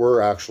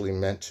were actually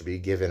meant to be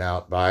given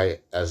out by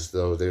as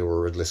though they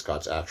were Ridley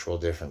Scott's actual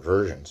different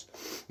versions.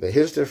 But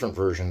his different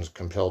versions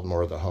compelled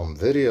more of the home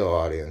video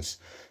audience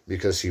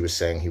because he was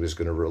saying he was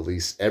going to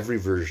release every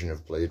version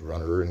of Blade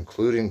Runner,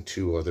 including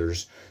 2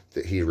 others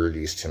that he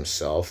released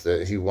himself,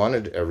 that he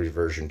wanted every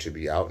version to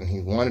be out, and he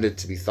wanted it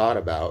to be thought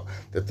about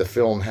that the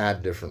film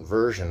had different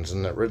versions,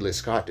 and that Ridley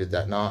Scott did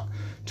that not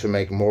to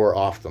make more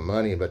off the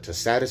money, but to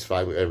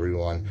satisfy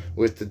everyone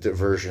with the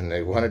version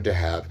they wanted to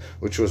have,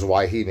 which was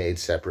why he made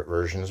separate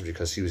versions,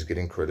 because he was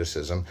getting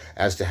criticism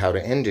as to how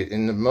to end it.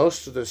 In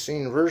most of the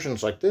scene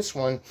versions like this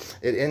one,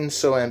 it ends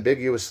so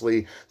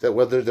ambiguously that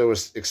whether there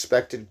was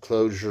expected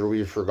closure,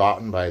 we've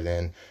forgotten by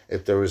then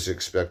if there was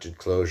expected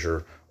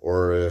closure,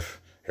 or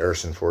if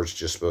Harrison Ford's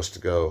just supposed to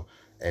go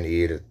and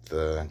eat at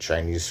the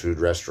Chinese food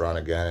restaurant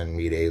again and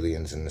meet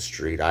aliens in the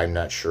street. I'm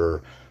not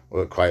sure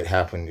what quite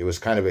happened. It was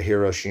kind of a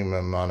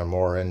Hiroshima Mon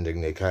Amour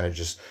ending. They kind of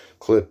just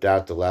clipped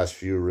out the last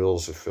few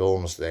reels of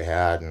films they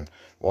had and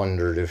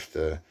wondered if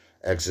the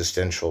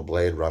existential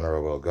Blade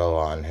Runner will go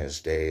on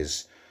his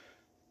days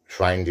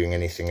finding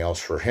anything else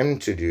for him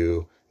to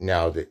do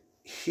now that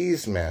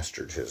he's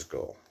mastered his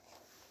goal.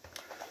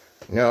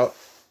 Now,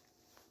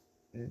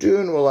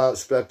 Dune will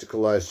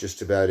out-spectacleize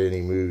just about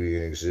any movie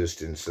in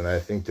existence, and I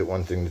think that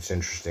one thing that's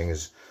interesting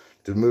is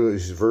the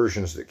movies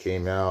versions that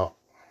came out,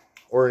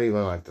 or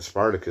even like the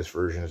Spartacus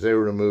versions, they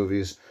were the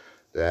movies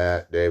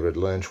that David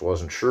Lynch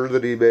wasn't sure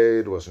that he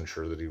made, wasn't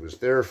sure that he was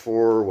there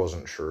for,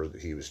 wasn't sure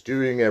that he was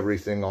doing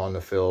everything on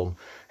the film,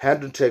 had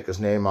to take his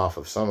name off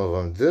of some of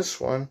them. This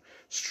one,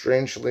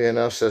 strangely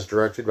enough, says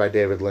directed by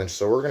David Lynch,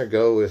 so we're going to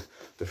go with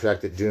the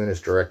fact that Dune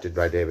is directed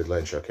by David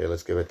Lynch. Okay,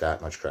 let's give it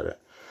that much credit.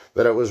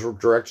 That it was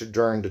directed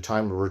during the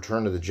time of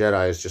Return of the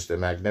Jedi is just a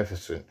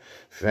magnificent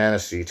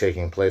fantasy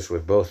taking place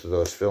with both of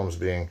those films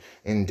being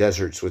in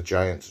deserts with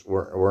giant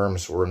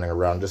worms swirling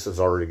around. This is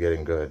already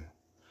getting good.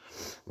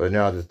 But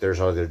now that there's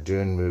other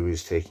Dune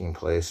movies taking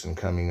place and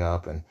coming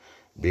up and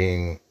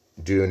being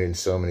Dune in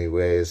so many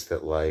ways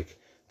that, like,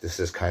 this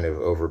is kind of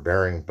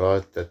overbearing,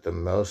 but that the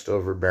most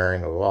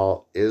overbearing of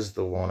all is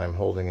the one I'm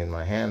holding in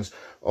my hands,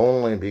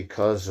 only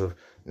because of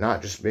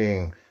not just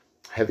being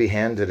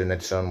heavy-handed in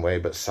its own way,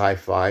 but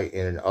sci-fi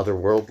in an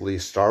otherworldly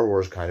Star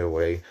Wars kind of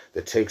way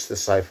that takes the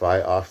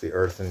sci-fi off the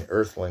Earth and the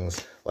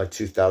Earthlings like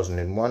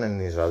 2001 and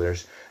these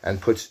others,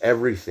 and puts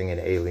everything in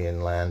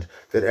alien land,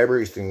 that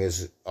everything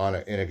is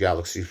in a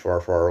galaxy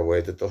far, far away,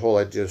 that the whole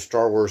idea of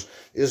Star Wars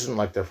isn't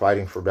like they're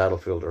fighting for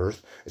Battlefield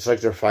Earth. It's like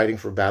they're fighting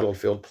for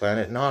Battlefield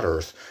Planet, not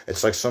Earth.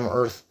 It's like some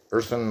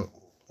Earthen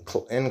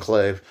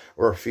enclave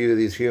or a few of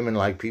these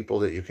human-like people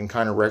that you can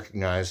kind of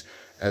recognize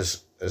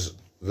as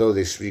though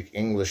they speak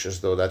English, as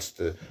though that's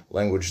the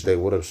language they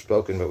would have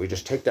spoken, but we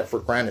just take that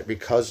for granted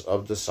because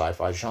of the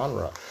sci-fi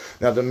genre.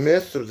 Now, the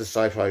myth of the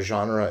sci-fi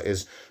genre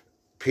is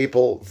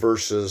people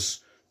versus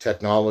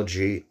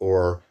technology,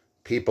 or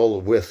people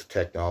with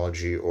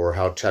technology, or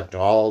how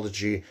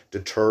technology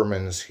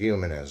determines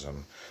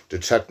humanism. The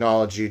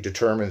technology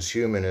determines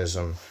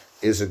humanism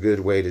is a good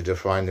way to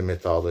define the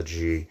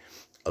mythology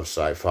of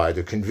sci-fi.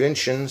 The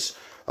conventions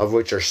of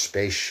which are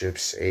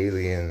spaceships,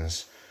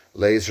 aliens,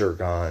 laser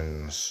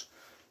guns,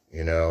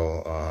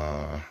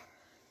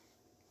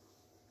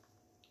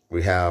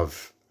 we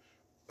have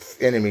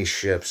enemy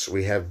ships,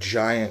 we have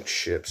giant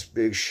ships,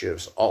 big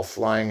ships, all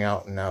flying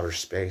out in outer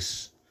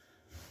space,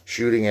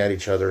 shooting at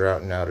each other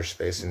out in outer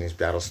space in these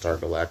Battlestar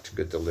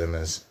Galactica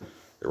dilemmas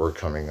that we're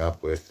coming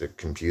up with, that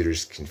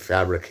computers can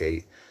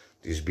fabricate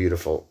these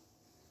beautiful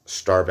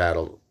star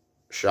battle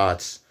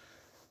shots,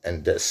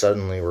 and that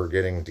suddenly we're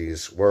getting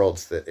these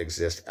worlds that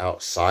exist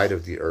outside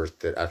of the Earth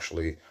that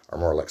actually are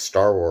more like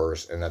Star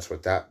Wars, and that's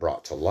what that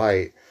brought to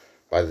light.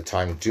 By the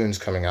time Dune's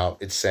coming out,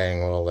 it's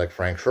saying, well, like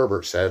Frank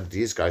Herbert said,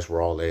 these guys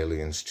were all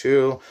aliens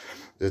too,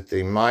 that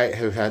they might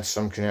have had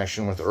some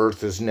connection with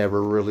Earth is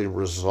never really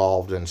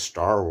resolved in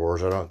Star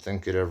Wars. I don't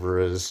think it ever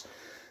is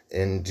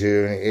in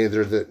Dune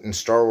either. That in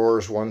Star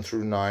Wars 1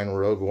 through 9,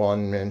 Rogue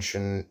One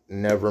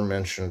never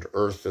mentioned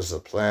Earth as a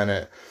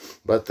planet,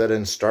 but that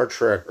in Star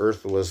Trek,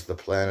 Earth was the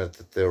planet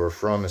that they were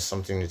from is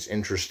something that's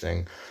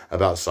interesting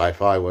about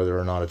sci-fi, whether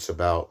or not it's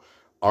about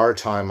our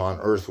time on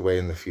Earth way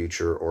in the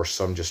future or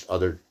some just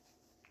other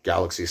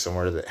galaxy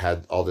somewhere that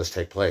had all this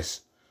take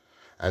place.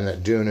 And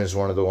that Dune is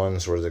one of the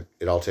ones where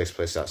it all takes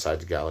place outside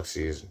the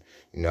galaxies.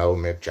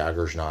 Mick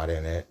Jagger's not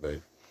in it,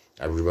 but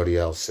everybody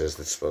else says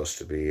that's supposed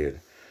to be.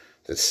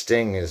 That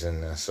Sting is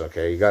in this,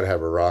 okay? You got to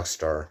have a rock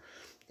star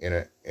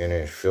in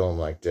a film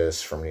like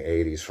this from the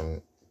 80s,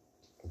 from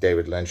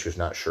David Lynch, who's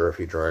not sure if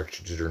he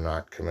directed it or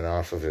not, coming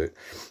off of it.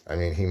 I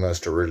mean, he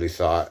must have really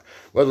thought,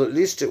 well, at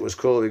least it was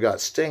cool we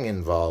got Sting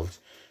involved,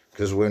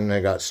 because when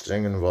they got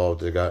Sting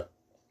involved, they got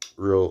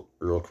real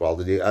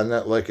quality. And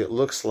that, like, it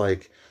looks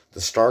like the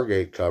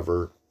Stargate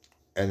cover,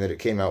 and that it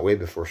came out way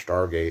before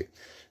Stargate,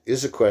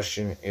 is a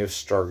question if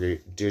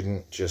Stargate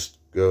didn't just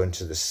go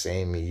into the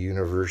same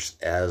universe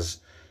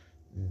as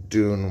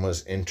Dune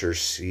was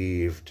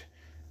interceived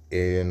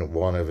in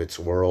one of its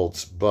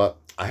worlds. But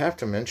I have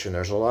to mention,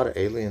 there's a lot of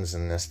aliens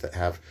in this that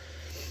have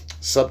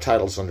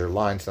subtitles under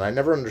lines, and I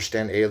never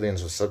understand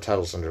aliens with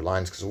subtitles under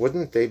lines, because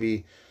wouldn't they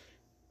be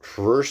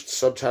first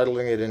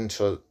subtitling it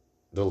into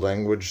the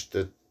language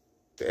that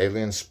the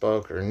aliens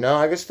spoke? Or no,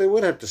 I guess they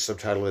would have to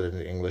subtitle it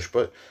into English,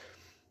 but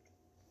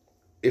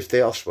if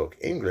they all spoke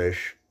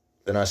English,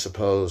 then I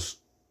suppose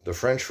the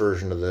French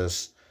version of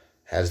this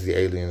has the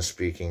aliens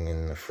speaking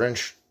in the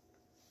French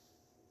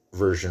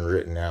version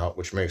written out,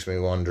 which makes me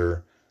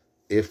wonder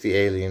if the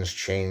aliens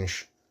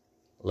change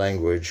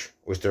language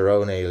with their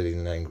own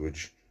alien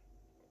language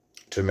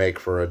to make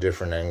for a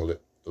different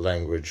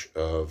language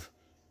of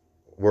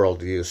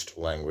world-used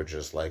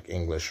languages like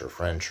English or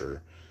French,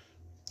 or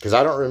because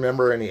I don't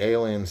remember any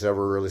aliens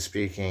ever really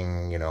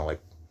speaking,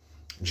 like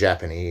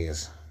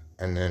Japanese.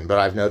 But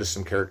I've noticed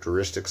some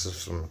characteristics of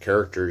some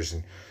characters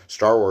in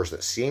Star Wars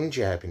that seem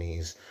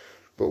Japanese,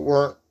 but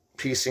weren't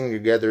piecing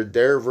together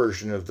their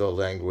version of the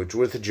language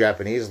with the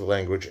Japanese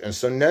language. And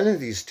so none of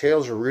these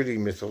tales are really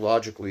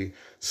mythologically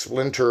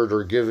splintered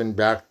or given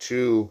back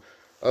to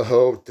a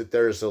hope that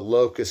there's a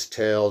locust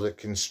tale that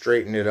can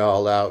straighten it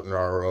all out in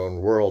our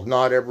own world.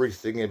 Not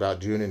everything about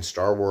Dune and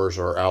Star Wars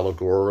are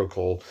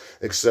allegorical,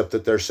 except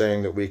that they're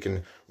saying that we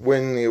can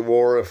win the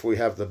war if we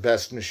have the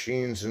best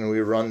machines, and we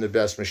run the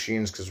best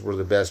machines because we're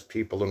the best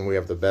people and we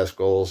have the best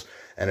goals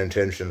and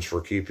intentions for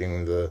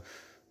keeping the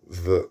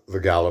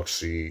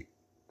galaxy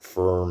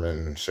firm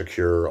and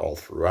secure all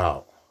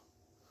throughout.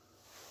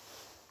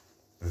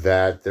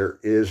 That there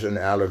is an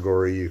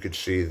allegory you could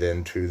see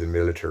then to the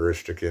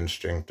militaristic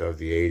instinct of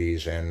the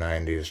 80s and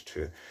 90s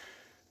to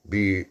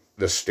be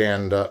the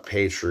stand-up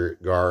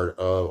patriot guard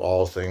of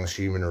all things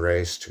human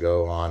race, to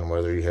go on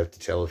whether you have to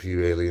tell a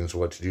few aliens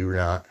what to do or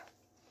not.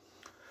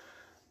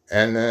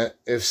 And that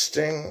if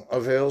Sting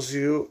avails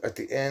you at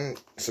the end,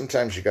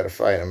 sometimes you got to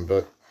fight him.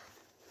 But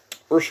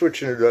we're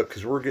switching it up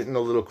because we're getting a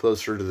little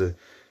closer to the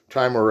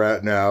time we're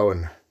at now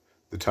and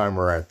the time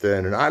we're at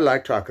then. And I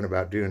like talking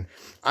about Dune.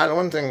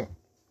 One thing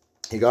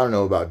you got to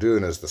know about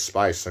Dune is the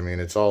spice. I mean,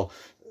 it's all,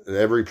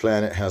 every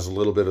planet has a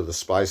little bit of the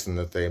spice, and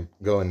that they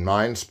go and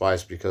mine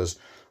spice because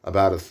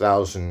about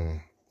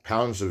 1,000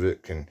 pounds of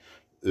it can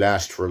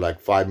last for like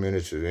 5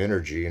 minutes of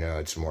energy.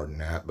 It's more than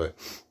that, but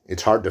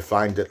it's hard to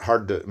find it,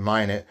 hard to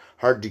mine it,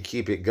 hard to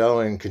keep it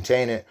going,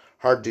 contain it,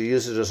 hard to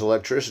use it as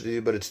electricity,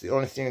 but it's the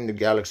only thing in the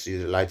galaxy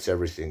that lights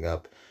everything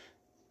up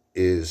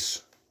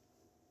is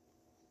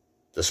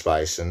the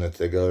spice, and that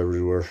they go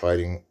everywhere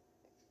fighting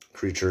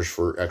creatures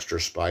for extra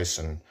spice,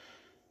 and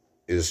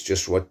is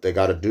just what they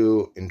got to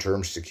do in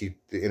terms to keep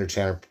the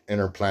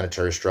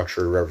interplanetary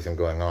structure of everything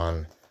going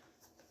on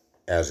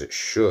as it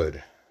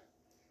should.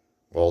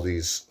 All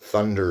these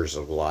thunders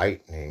of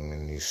lightning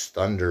and these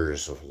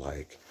thunders of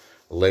like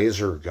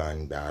laser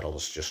gun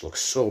battles just look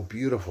so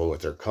beautiful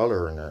with their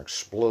color and their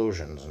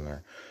explosions and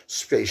their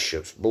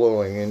spaceships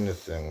blowing into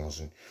things,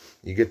 and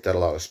you get that a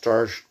lot with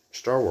Star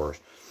Wars.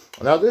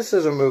 Now, this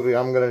is a movie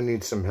I'm going to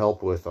need some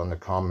help with on the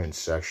comments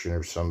section,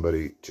 or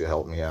somebody to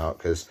help me out,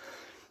 because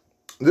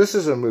this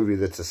is a movie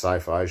that's a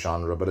sci-fi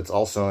genre, but it's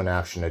also an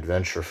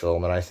action-adventure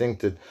film, and I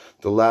think that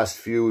the last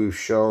few we've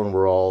shown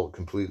were all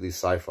completely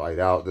sci-fi'd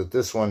out. That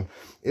this one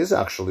is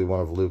actually one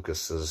of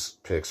Lucas's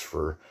picks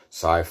for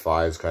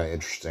sci-fi is kind of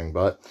interesting,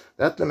 but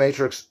that The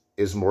Matrix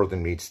is more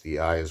than meets the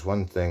eye is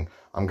one thing.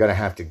 I'm going to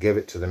have to give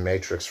it to The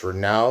Matrix for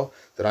now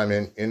that I'm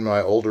in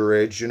my older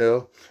age,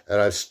 that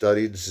I've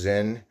studied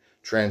Zen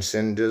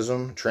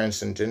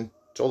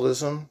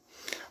transcendentalism.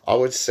 I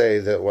would say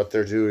that what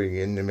they're doing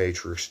in The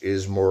Matrix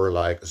is more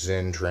like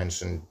Zen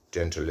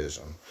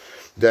transcendentalism.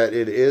 That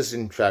it is,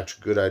 in fact,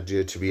 a good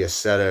idea to be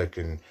ascetic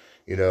and,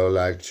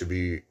 like to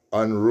be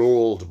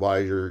unruled by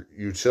your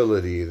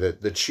utility.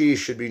 That the chi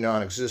should be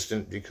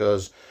non-existent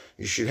because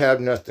you should have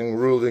nothing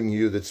ruling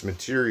you that's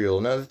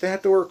material. Now, that they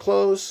have to wear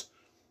clothes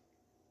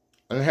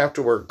and they have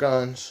to wear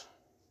guns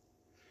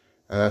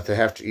and that they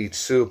have to eat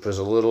soup is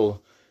a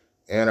little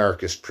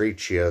anarchist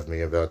preachy of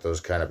me about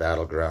those kind of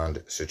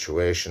battleground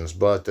situations,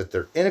 but that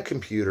they're in a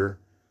computer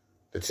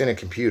that's in a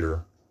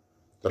computer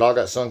that all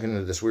got sunk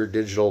into this weird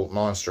digital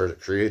monster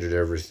that created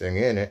everything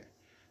in it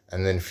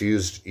and then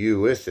fused you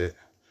with it,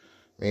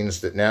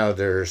 means that now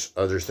there's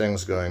other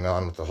things going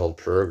on with the whole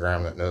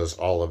program that knows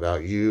all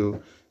about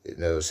you. It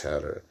knows how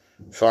to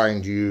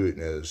find you. It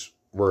knows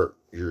where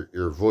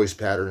your voice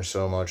pattern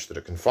so much that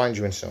it can find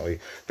you instantly.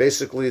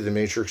 Basically, the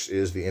Matrix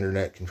is the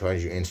internet can find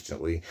you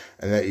instantly,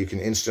 and that you can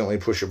instantly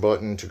push a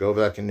button to go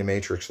back into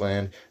Matrix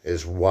land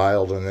is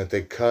wild, and that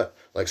they cut,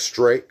 like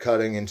straight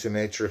cutting into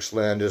Matrix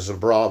land is a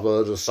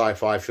bravo to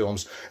sci-fi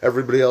films.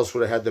 Everybody else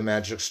would have had the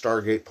magic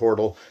Stargate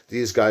portal.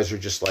 These guys are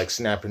just like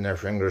snapping their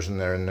fingers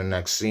and they're in the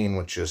next scene,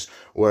 which is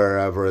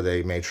wherever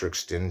they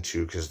matrixed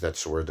into, because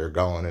that's where they're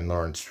going. And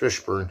Lawrence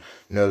Fishburne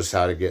knows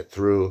how to get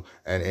through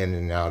and in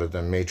and out of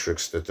the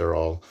Matrix that they're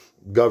all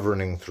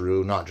governing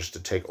through, not just to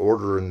take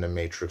order in the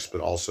Matrix,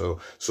 but also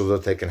so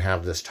that they can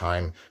have this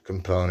time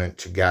component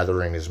to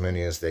gathering as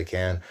many as they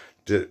can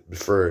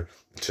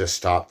to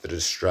stop the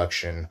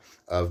destruction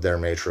of their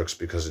matrix,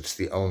 because it's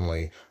the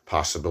only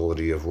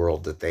possibility of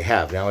world that they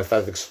have. Now, if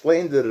I've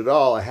explained it at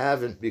all, I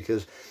haven't,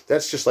 because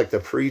that's just like the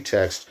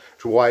pretext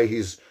to why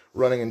he's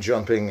running and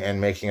jumping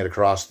and making it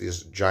across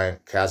these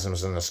giant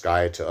chasms in the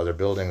sky to other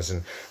buildings,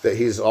 and that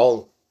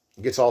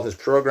gets all his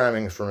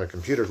programming from a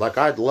computer. Like,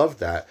 I'd love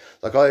that.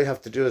 Like, all you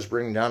have to do is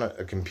bring down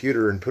a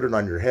computer and put it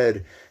on your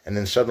head, and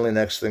then suddenly,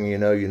 next thing you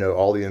know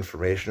all the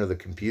information of the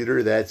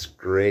computer. That's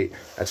great.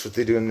 That's what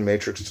they do in the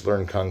Matrix to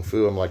learn Kung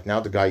Fu. I'm like, now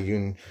the guy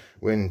Yun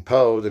Win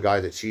Po, the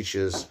guy that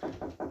teaches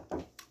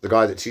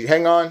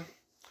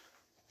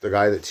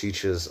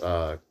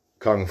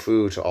Kung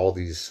Fu to all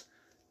these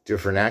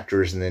different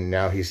actors, and then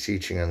now he's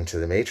teaching them to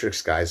the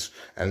Matrix guys,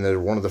 and they're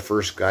one of the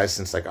first guys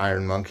since like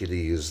Iron Monkey to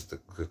use the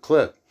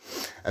clip.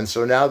 And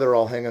so now they're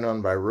all hanging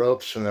on by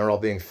ropes, and they're all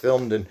being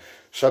filmed in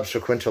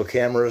subsequent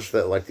cameras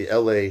that, like, the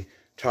LA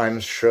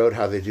Times showed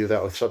how they do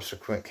that with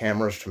subsequent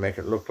cameras to make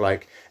it look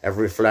like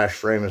every flash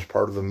frame is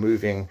part of a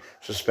moving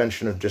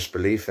suspension of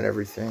disbelief and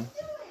everything.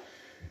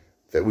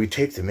 That we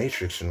take the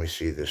Matrix and we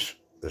see this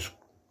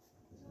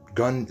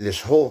gun,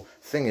 this whole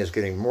thing is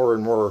getting more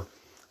and more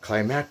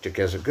climactic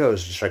as it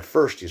goes. Just like,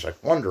 first he's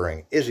like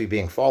wondering, is he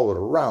being followed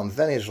around?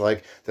 Then he's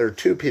like, there are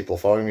two people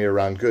following me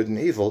around, good and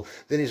evil.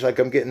 Then he's like,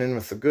 I'm getting in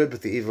with the good,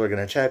 but the evil are going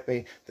to attack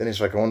me. Then he's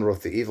like, I wonder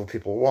what the evil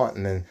people want,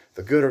 and then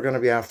the good are going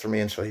to be after me.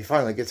 And so he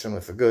finally gets in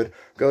with the good,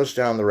 goes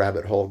down the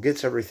rabbit hole,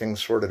 gets everything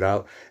sorted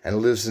out, and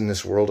lives in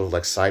this world of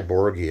like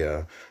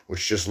cyborgia,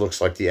 which just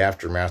looks like the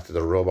aftermath of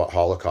the robot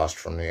holocaust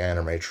from the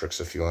Animatrix,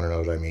 if you want to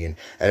know what I mean.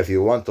 And if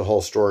you want the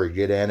whole story,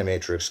 get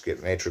Animatrix,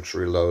 get Matrix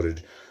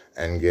Reloaded,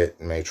 and get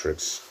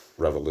Matrix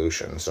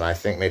Revolutions. And I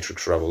think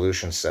Matrix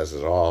Revolutions says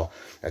it all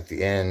at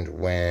the end,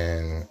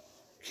 when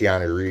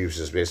Keanu Reeves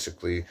is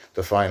basically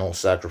the final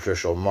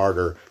sacrificial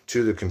martyr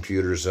to the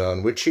computer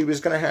zone, which he was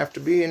going to have to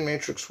be in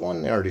Matrix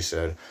 1, they already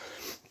said,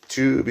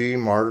 to be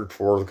martyred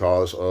for the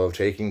cause of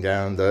taking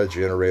down the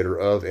generator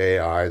of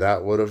AI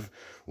that would have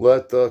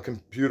let the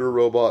computer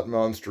robot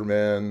monster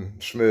man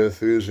Smith,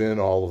 who's in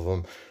all of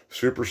them,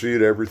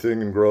 supersede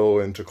everything and grow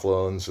into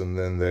clones, and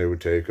then they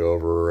would take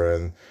over,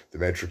 and the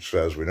Matrix,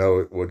 as we know,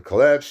 it would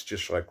collapse,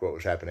 just like what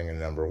was happening in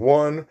number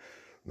 1.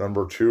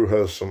 Number 2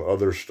 has some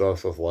other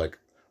stuff of like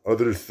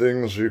other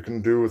things you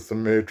can do with the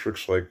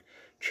Matrix, like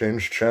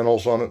change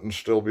channels on it and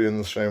still be in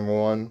the same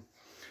one.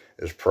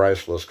 Is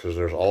priceless, because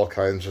there's all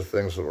kinds of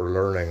things that we're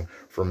learning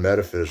from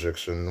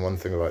metaphysics. And one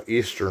thing about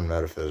Eastern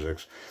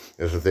metaphysics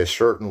is that they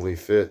certainly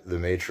fit the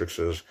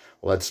Matrix's,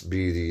 let's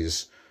be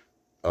these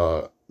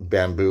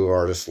bamboo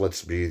artists,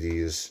 let's be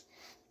these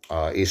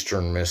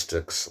Eastern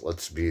mystics,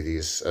 let's be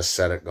these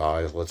ascetic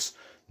guys, let's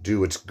do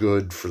what's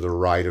good for the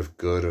right of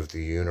good of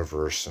the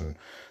universe, and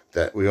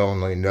that we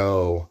only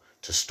know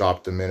to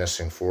stop the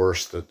menacing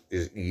force that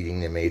is eating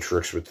the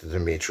Matrix, but the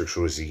Matrix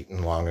was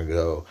eaten long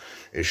ago,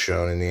 is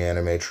shown in the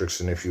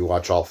Animatrix. And if you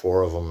watch all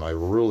 4 of them, I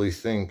really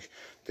think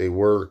they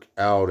work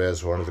out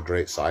as one of the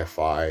great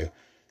sci-fi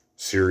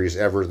series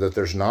ever. That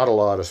there's not a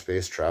lot of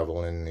space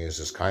travel in these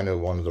is kind of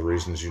one of the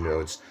reasons,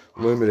 it's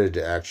limited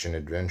to action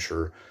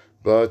adventure,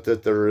 but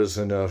that there is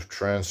enough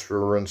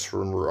transference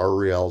from our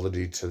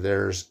reality to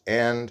theirs,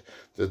 and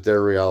that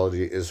their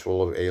reality is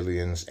full of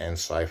aliens and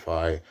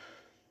sci-fi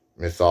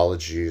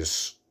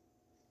mythologies,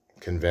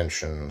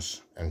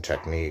 conventions, and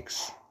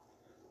techniques.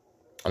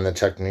 And the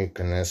technique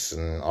in this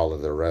and all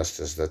of the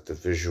rest is that the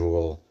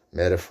visual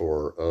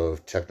metaphor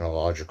of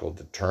technological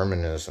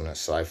determinism, that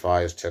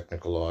sci-fi is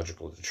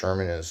technological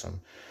determinism.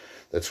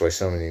 That's why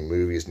so many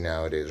movies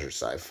nowadays are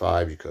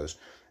sci-fi, because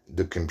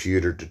the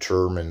computer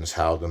determines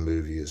how the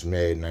movie is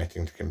made. And I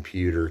think the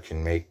computer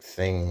can make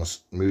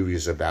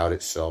movies about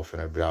itself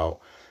and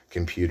about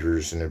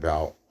computers and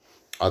about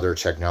other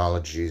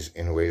technologies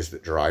in ways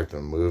that drive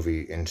the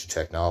movie into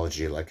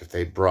technology. Like if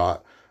they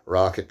brought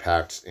rocket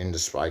packs into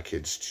Spy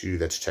Kids 2,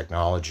 that's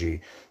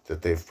technology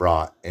that they've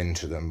brought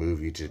into the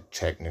movie to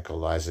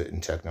technicalize it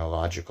and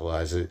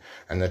technologicalize it.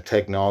 And the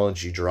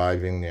technology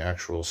driving the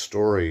actual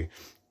story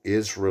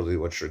is really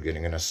what you're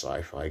getting in a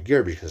sci-fi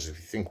gear. Because if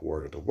you think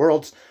War of the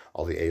Worlds,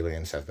 all the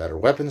aliens have better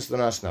weapons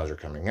than us. Now they're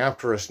coming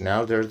after us.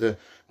 Now they're the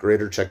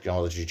greater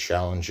technology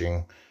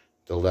challenging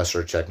the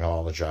lesser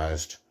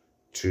technologized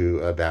to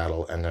a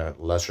battle, and the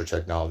lesser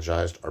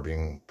technologized are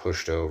being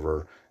pushed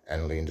over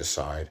and leaned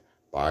aside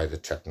by the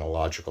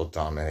technological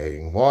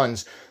dominating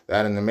ones.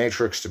 That in the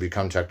Matrix, to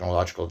become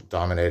technological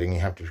dominating, you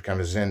have to become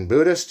a Zen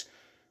Buddhist.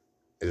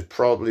 It's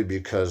probably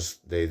because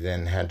they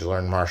then had to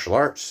learn martial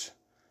arts,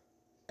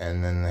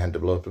 and then they had to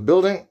blow up a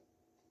building.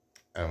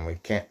 And we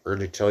can't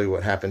really tell you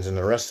what happens in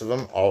the rest of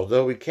them,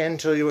 although we can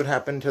tell you what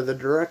happened to the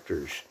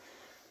directors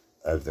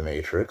of the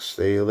Matrix.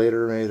 They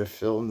later made a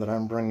film that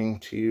I'm bringing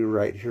to you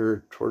right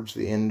here towards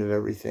the end of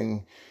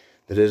everything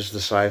that is the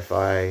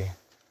sci-fi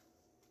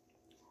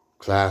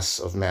class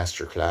of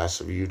MASTERCLASS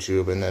of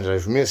YouTube, and that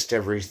I've missed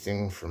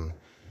everything from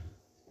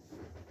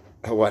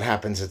what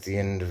happens at the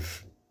end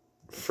of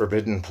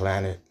Forbidden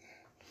Planet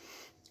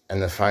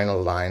and the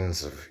final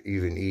lines of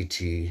even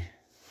E.T.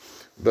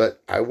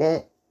 But I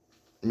won't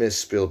miss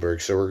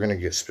Spielberg, so we're going to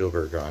get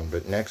Spielberg on.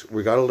 But next,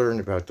 we got to learn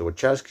about the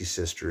Wachowski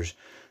sisters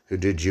who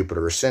did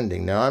Jupiter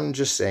Ascending. Now, I'm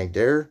just saying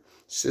they're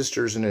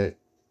sisters in a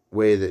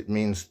way that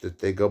means that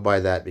they go by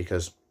that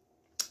because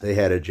they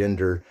had a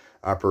gender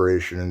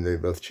operation and they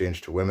both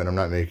changed to women. I'm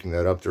not making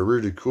that up. They're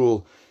really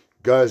cool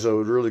guys. I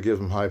would really give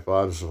them high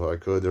fives if I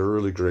could. They're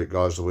really great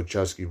guys, the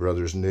Wachowski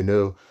brothers, and they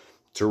know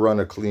to run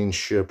a clean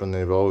ship, and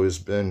they've always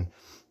been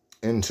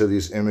into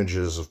these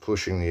images of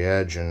pushing the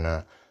edge,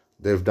 and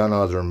they've done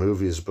other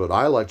movies. But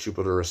I like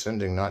Jupiter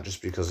Ascending not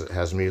just because it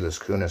has Mila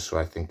Kunis, who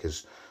I think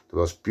is the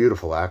most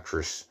beautiful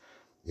actress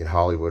in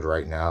Hollywood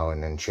right now,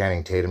 and then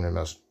Channing Tatum, the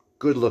most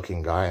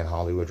good-looking guy in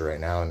Hollywood right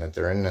now, and that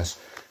they're in this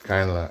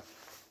kind of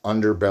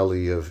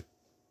underbelly of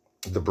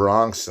the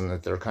Bronx, and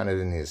that they're kind of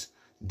in these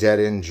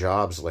dead-end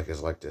jobs like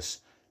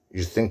this.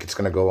 You think it's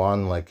going to go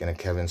on like in a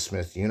Kevin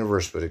Smith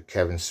universe, but a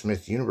Kevin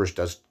Smith universe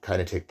does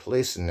kind of take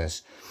place in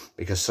this,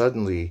 because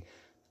suddenly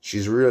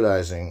she's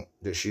realizing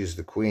that she's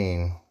the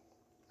queen.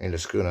 Mila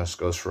Kunis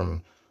goes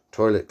from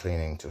toilet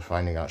cleaning to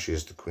finding out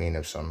she's the queen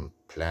of some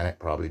planet,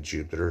 probably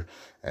Jupiter,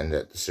 and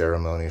that the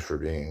ceremony for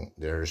being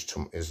there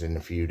is in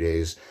a few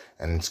days,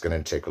 and it's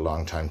going to take a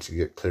long time to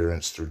get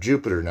clearance through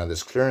Jupiter. Now,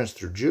 this clearance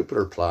through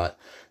Jupiter plot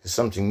is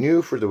something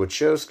new for the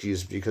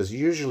Wachowskis, because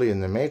usually in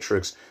The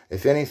Matrix,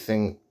 if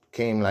anything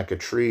came like a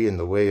tree in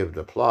the way of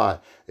the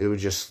plot, it would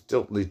just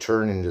stiltly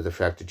turn into the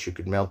fact that you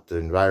could melt the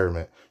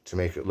environment to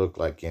make it look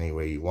like any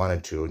way you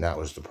wanted to, and that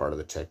was the part of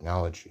the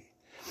technology.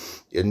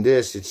 In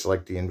this, it's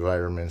like the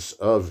environments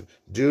of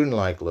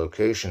Dune-like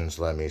locations,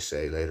 let me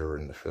say, later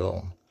in the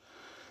film,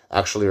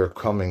 actually are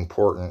becoming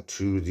important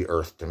to the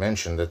Earth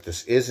dimension. That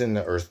this is in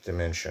the Earth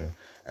dimension,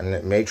 and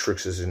that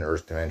Matrix is in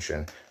Earth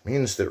dimension,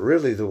 means that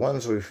really the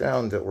ones we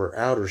found that were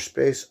outer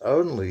space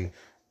only,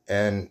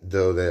 and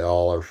though they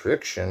all are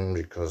fiction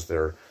because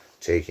they're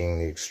taking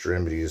the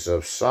extremities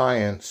of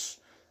science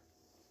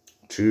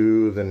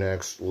to the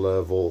next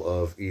level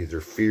of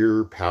either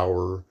fear,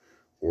 power,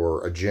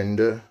 or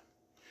agenda.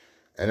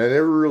 And I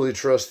never really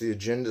trust the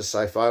agenda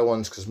sci-fi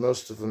ones because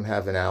most of them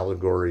have an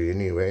allegory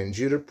anyway. And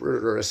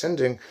Jupiter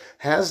Ascending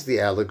has the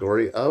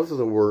allegory of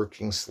the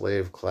working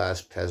slave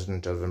class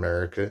peasant of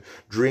America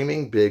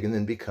dreaming big and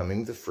then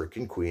becoming the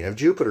freaking queen of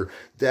Jupiter.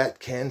 That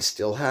can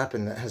still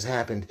happen. That has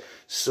happened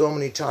so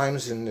many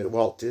times in the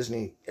Walt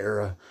Disney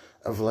era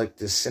of like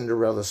this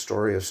Cinderella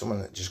story of someone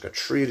that just got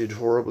treated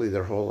horribly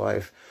their whole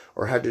life,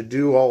 or had to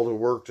do all the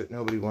work that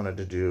nobody wanted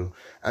to do.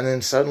 And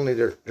then suddenly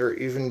they're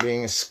even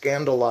being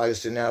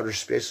scandalized in outer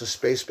space. So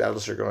space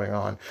battles are going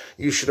on.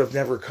 You should have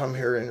never come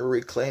here and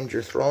reclaimed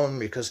your throne,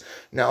 because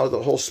now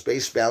the whole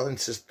space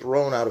balance is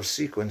thrown out of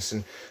sequence.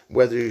 And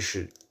whether you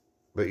should,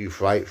 but you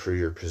fight for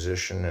your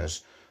position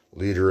as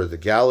leader of the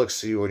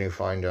galaxy when you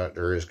find out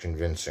there is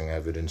convincing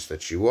evidence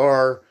that you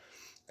are,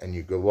 and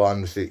you go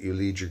on with it, you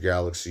lead your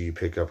galaxy, you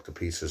pick up the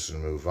pieces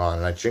and move on.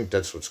 And I think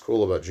that's what's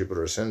cool about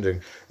Jupiter Ascending,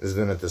 is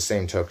then at the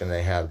same token,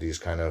 they have these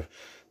kind of,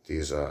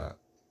 these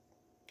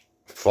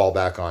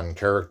fallback on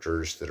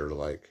characters that are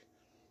like,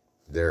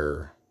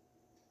 they're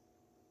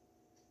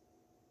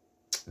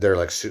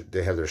like,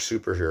 they have their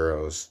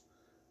superheroes,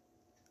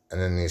 and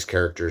then these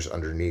characters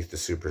underneath the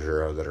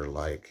superhero that are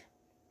like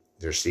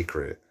their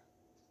secret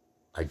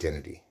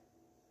identity.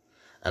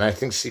 And I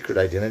think secret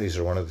identities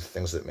are one of the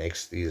things that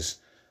makes these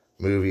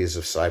movies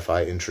of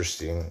sci-fi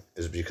interesting,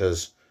 is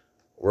because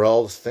we're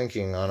all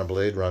thinking on a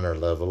Blade Runner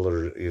level,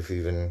 or if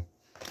even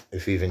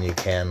you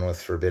can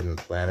with Forbidden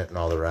Planet and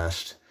all the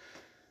rest,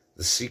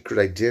 the secret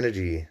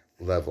identity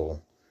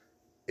level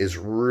is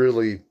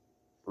really,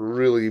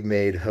 really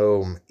made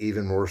home,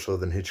 even more so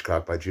than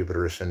Hitchcock by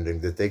Jupiter Ascending,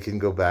 that they can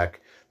go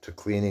back to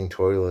cleaning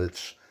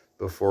toilets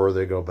before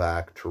they go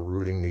back to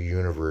rooting the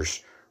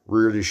universe.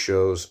 Really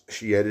shows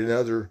yet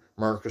another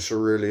Marcus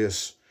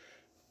Aurelius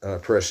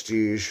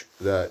prestige,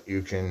 that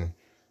you can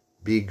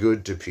be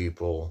good to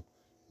people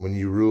when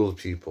you rule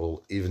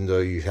people, even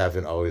though you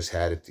haven't always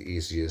had it the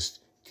easiest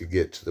to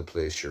get to the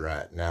place you're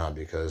at now,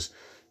 because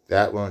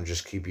that won't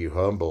just keep you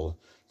humble,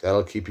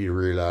 that'll keep you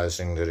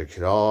realizing that it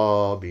could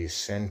all be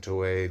sent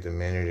away the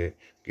minute it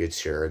gets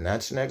here. And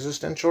that's an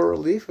existential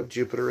relief of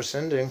Jupiter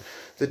Ascending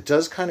that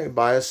does kind of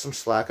buy us some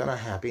slack on a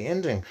happy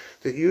ending.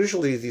 That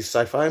usually these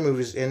sci-fi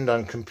movies end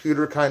on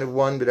computer kind of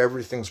won but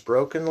everything's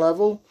broken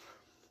level.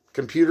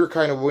 Computer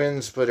kind of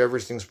wins, but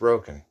everything's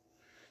broken.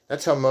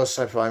 That's how most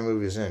sci-fi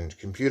movies end.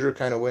 Computer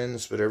kind of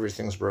wins, but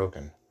everything's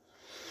broken.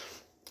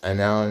 And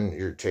now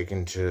you're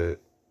taken to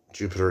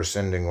Jupiter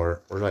Ascending,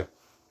 where we're like,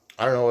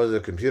 I don't know whether the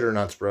computer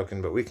not's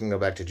broken, but we can go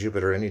back to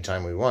Jupiter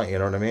anytime we want, you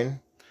know what I mean?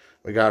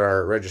 We got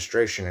our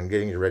registration, and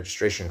getting your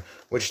registration,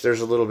 which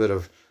there's a little bit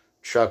of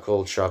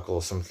chuckle,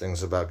 some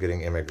things about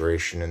getting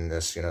immigration in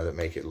this, you know, that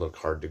make it look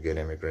hard to get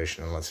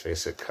immigration. And let's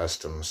face it,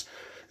 customs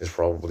is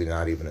probably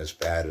not even as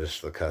bad as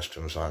the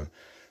customs on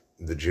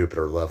the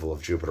Jupiter level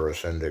of Jupiter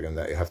Ascending, and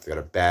that you have to get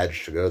a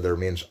badge to go there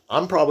means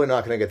I'm probably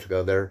not going to get to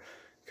go there,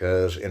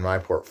 because in my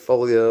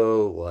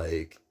portfolio,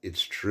 like,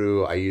 it's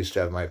true, I used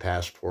to have my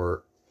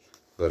passport,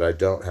 but I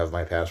don't have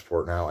my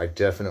passport now. I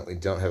definitely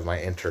don't have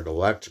my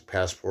intergalactic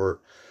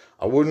passport.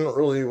 I wouldn't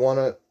really want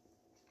to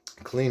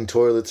clean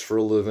toilets for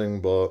a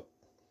living, but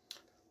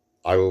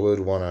I would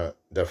want to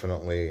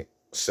definitely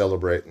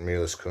celebrate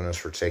Mila Kunis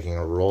for taking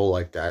a role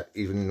like that,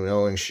 even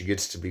knowing she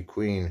gets to be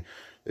queen,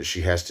 that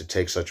she has to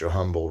take such a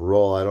humble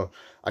role.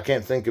 I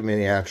can't think of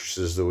many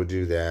actresses that would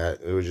do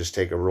that. It would just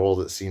take a role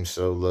that seems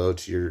so low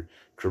to your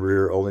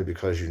career only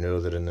because you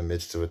know that in the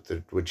midst of it,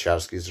 the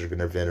Wachowskis are going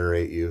to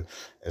venerate you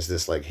as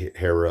this like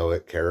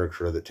heroic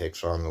character that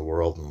takes on the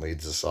world and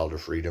leads us all to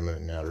freedom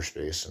in outer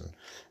space and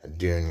a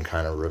Dune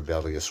kind of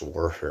rebellious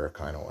warfare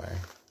kind of way.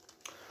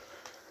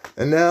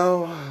 And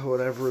now,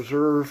 what I've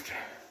reserved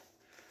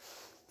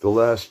the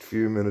last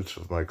few minutes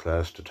of my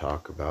class to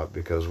talk about,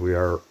 because we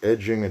are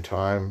edging a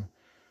time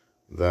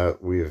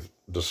that we've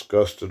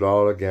discussed it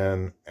all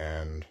again,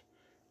 and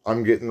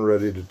I'm getting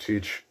ready to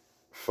teach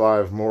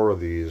 5 more of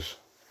these.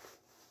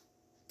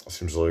 It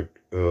seems like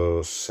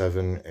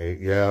 7, 8.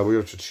 Yeah, we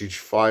have to teach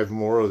 5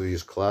 more of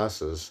these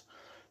classes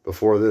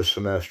before this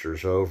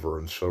semester's over,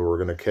 and so we're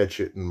going to catch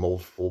it in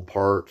multiple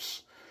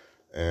parts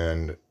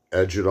and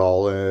edge it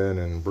all in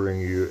and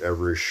bring you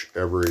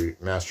every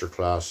master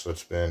class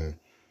that's been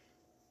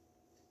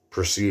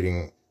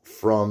proceeding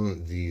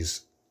from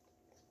these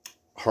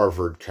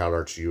Harvard,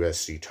 CALARTS,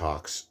 USC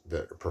talks,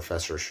 the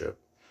professorship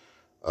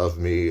of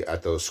me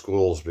at those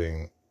schools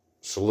being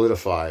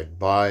solidified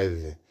by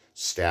the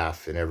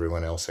staff and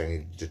everyone else I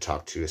needed to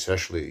talk to,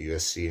 especially at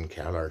USC and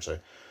CALARTS. I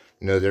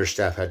know their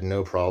staff had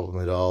no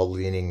problem at all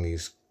leaning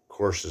these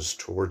courses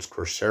towards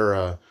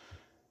COURSERA,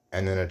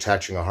 and then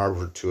attaching a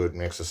Harvard to it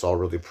makes us all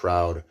really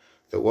proud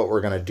that what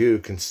we're going to do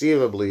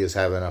conceivably is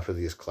have enough of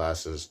these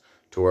classes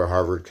to where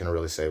Harvard can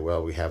really say,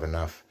 well, we have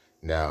enough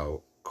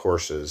now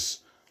courses,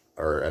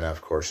 or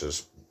enough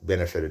courses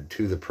benefited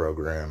to the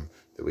program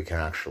that we can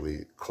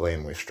actually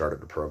claim we started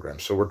the program.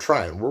 So we're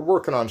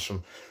working on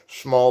some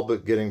small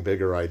but getting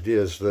bigger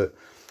ideas. That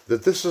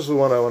this is the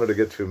one I wanted to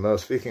get to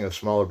most. Speaking of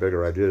smaller,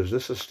 bigger ideas,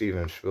 this is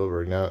Steven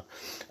Spielberg. Now,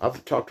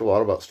 I've talked a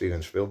lot about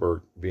Steven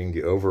Spielberg being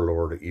the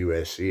overlord at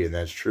USC, and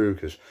that's true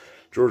because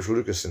George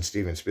Lucas and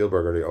Steven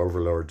Spielberg are the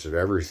overlords of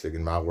everything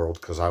in my world,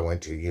 because I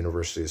went to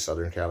University of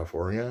Southern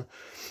California,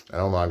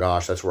 and oh my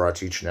gosh, that's where I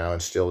teach now.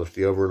 And still, if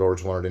the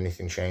overlords wanted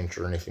anything changed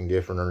or anything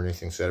different or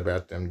anything said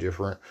about them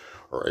different,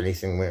 or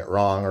anything went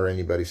wrong, or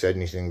anybody said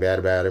anything bad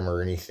about him, or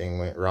anything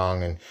went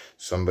wrong and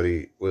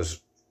somebody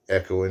was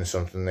echoing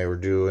something they were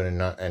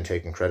doing and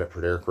taking credit for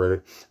their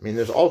credit. I mean,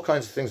 there's all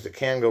kinds of things that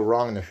can go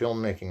wrong in the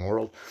filmmaking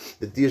world,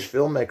 that these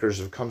filmmakers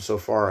have come so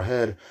far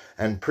ahead,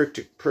 and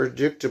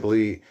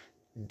predictably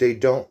they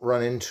don't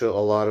run into a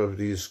lot of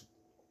these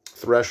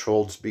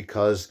thresholds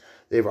because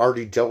they've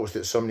already dealt with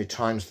it so many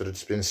times that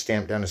it's been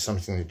stamped down as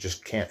something that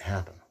just can't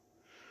happen.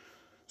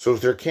 So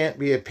if there can't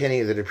be a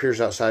penny that appears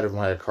outside of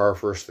my car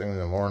first thing in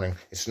the morning,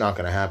 it's not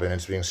going to happen.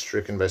 It's being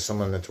stricken by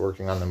someone that's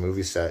working on the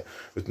movie set.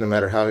 With no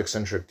matter how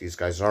eccentric these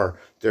guys are,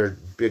 they're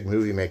big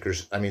movie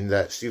makers. I mean,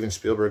 that Steven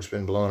Spielberg's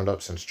been blowing it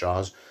up since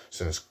Jaws,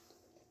 since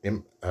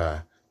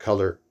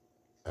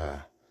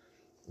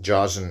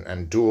Jaws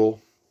and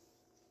Duel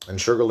and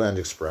Sugarland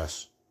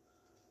Express.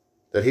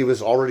 That he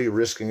was already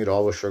risking it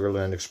all with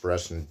Sugarland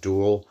Express and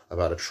Duel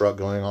about a truck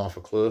going off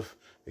a cliff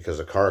because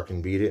a car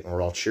can beat it, and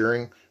we're all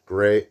cheering.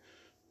 Great.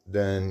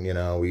 Then, you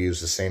know, we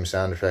use the same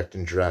sound effect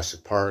in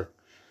Jurassic Park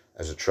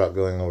as a truck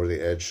going over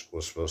the edge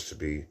was supposed to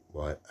be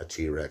what a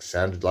T-Rex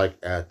sounded like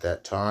at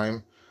that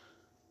time.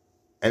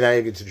 And now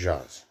you get to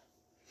Jaws.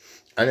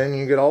 And then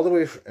you get all the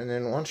way, and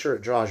then once you're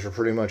at Jaws, you're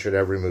pretty much at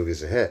every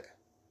movie's a hit.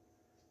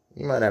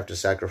 You might have to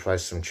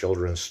sacrifice some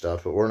children's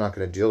stuff, but we're not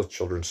going to deal with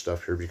children's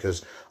stuff here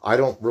because I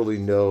don't really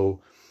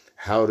know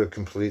how to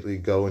completely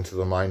go into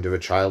the mind of a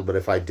child. But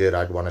if I did,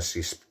 I'd want to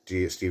see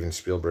Steven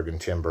Spielberg and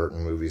Tim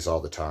Burton movies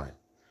all the time.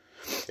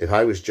 If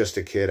I was just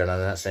a kid, and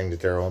I'm not saying that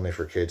they're only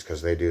for kids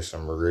because they do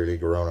some really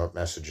grown-up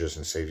messages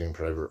in Saving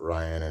Private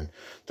Ryan and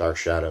Dark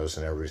Shadows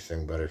and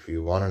everything, but if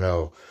you want to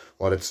know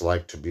what it's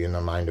like to be in the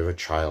mind of a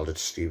child,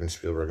 it's Steven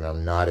Spielberg, and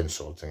I'm not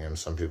insulting him.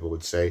 Some people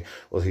would say,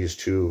 well, he's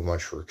too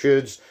much for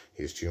kids.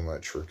 He's too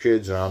much for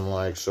kids. And I'm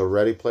like, so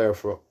Ready Player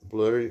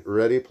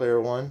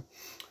One?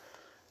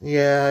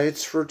 Yeah,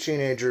 it's for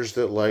teenagers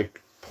that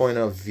like point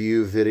of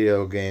view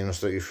video games,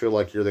 that you feel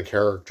like you're the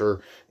character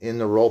in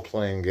the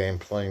role-playing game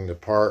playing the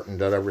part, and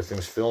that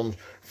everything's filmed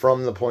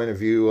from the point of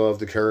view of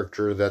the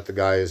character that the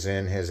guy is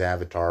in, his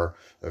avatar,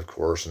 of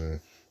course, and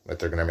that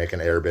they're going to make an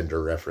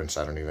Airbender reference,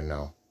 I don't even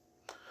know.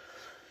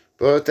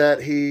 But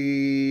that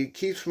he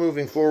keeps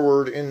moving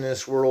forward in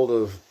this world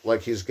of,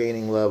 like, he's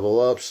gaining level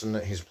ups, and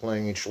that he's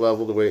playing each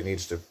level the way it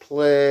needs to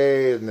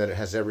play, and that it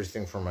has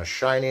everything from a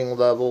Shining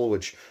level,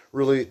 which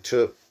really,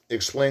 to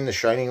explain the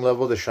Shining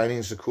level, The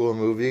Shining's a cool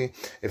movie.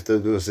 If there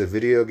was a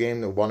video game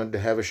that wanted to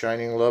have a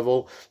Shining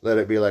level, let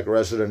it be like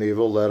Resident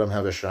Evil, let them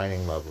have a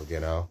Shining level, you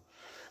know?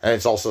 And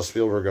it's also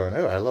Spielberg going,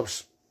 oh, I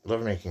love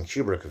making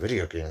Kubrick a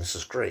video game. This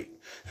is great.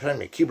 If I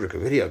make Kubrick a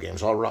video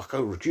games, I'll rock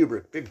over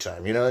Kubrick big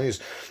time, you know? And he's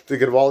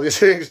thinking of all these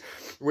things,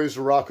 ways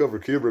to rock over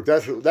Kubrick.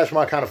 That's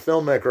my kind of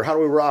filmmaker. How do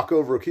we rock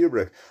over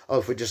Kubrick? Oh,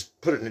 if we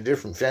just put it in a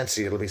different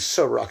fancy, it'll be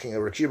so rocking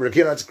over Kubrick.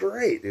 You know, it's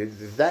great.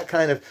 That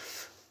kind of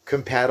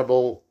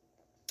compatible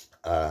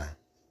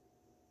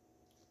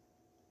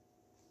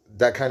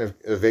that kind of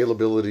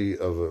availability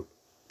of a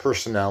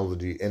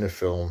personality in a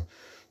film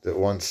that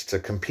wants to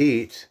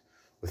compete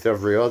with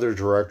every other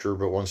director,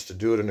 but wants to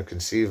do it in a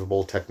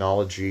conceivable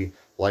technology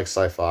like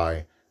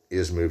sci-fi,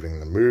 is moving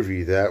the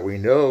movie. That we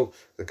know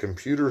the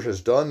computer has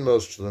done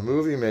most of the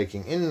movie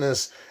making in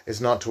this is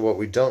not to what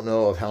we don't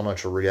know of how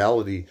much a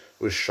reality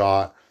was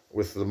shot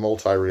with the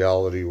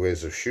multi-reality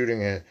ways of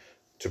shooting it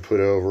to put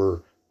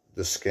over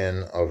the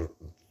skin of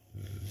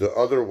the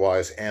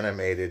otherwise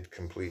animated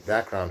complete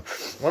background.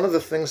 One of the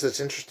things that's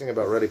interesting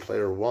about Ready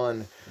Player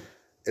One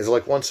is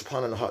like Once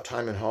Upon a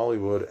Time in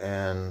Hollywood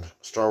and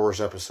Star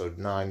Wars Episode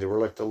 9. They were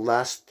like the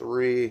last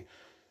three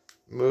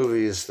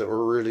movies that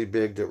were really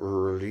big that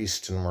were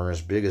released and were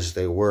as big as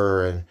they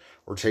were, and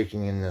we're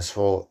taking in this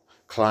whole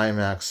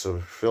climax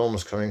of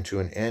films coming to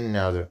an end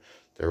now. That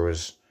there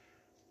was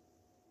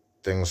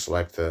things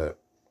like the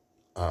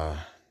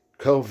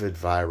COVID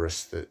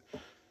virus, the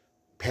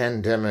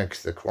pandemic,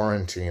 the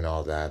quarantine,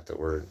 all that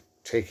we're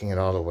taking it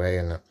all away.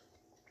 And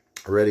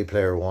Ready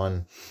Player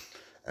One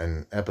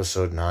and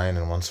Episode 9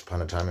 and Once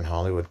Upon a Time in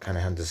Hollywood kind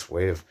of had this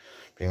way of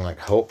being like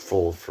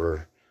hopeful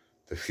for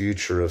the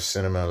future of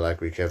cinema, like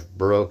we have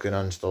broken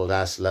onto the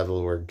last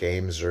level where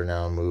games are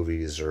now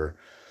movies, or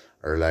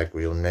like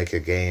we'll make a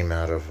game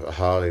out of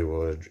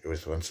Hollywood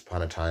with Once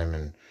Upon a Time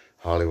in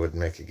Hollywood,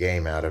 make a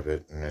game out of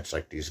it, and it's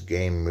like these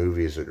game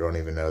movies that don't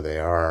even know they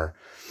are,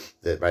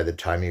 that by the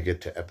time you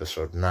get to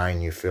Episode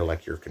 9, you feel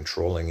like you're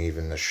controlling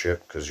even the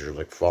ship, because you're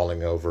like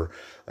falling over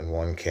on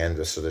one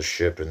canvas of the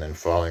ship and then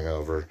falling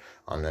over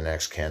on the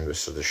next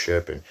canvas of the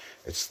ship, and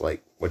it's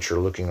like what you're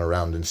looking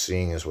around and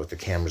seeing is what the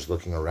camera's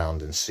looking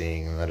around and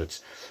seeing, and that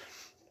it's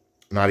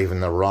not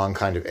even the wrong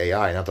kind of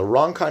AI. Now, the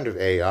wrong kind of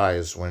AI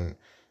is when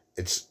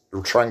it's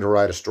trying to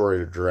write a story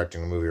or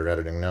directing a movie or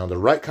editing. Now, the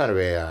right kind of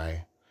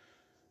AI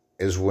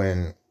is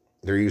when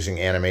they're using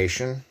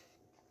animation,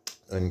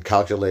 and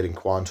calculating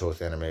quanta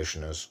with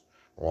animation is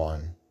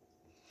one.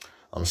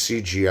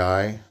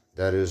 CGI,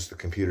 that is the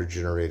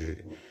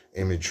computer-generated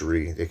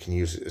imagery. They can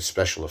use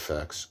special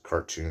effects,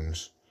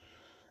 cartoons.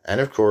 And,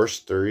 of course,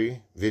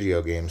 3,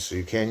 video games. So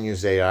you can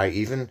use AI,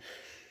 even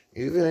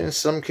in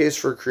some case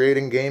for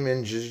creating game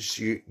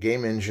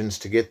engines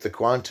to get the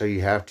quanta,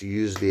 you have to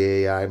use the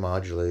AI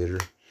modulator.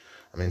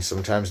 I mean,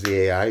 sometimes the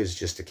AI is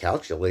just a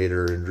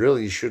calculator, and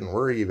really you shouldn't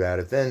worry about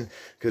it then,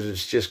 because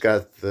it's just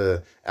got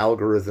the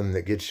algorithm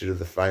that gets you to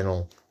the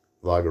final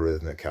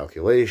logarithmic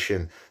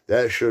calculation.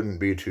 That shouldn't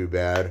be too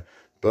bad.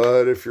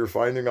 But if you're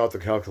finding out the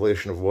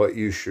calculation of what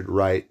you should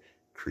write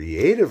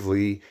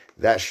creatively,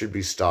 that should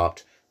be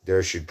stopped.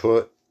 There should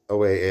put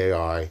away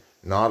AI,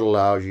 not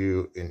allow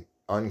you in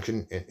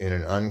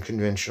an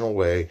unconventional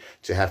way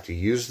to have to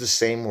use the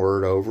same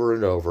word over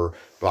and over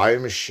by a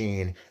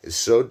machine is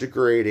so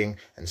degrading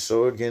and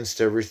so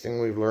against everything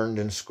we've learned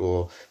in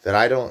school that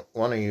I don't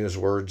want to use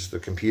words the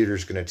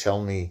computer's going to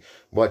tell me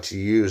what to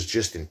use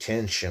just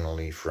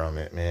intentionally from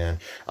it, man.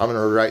 I'm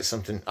going to write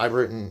something I've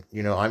written,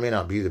 I may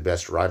not be the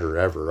best writer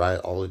ever.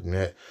 I'll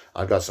admit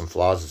I've got some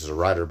flaws as a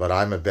writer, but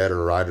I'm a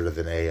better writer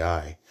than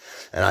AI.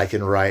 And I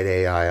can write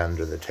AI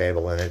under the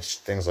table, and it's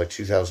things like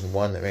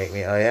 2001 that make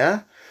me, oh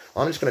yeah?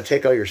 I'm just going to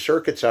take all your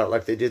circuits out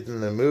like they did in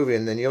the movie,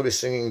 and then you'll be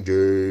singing,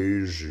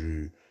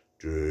 Daisy,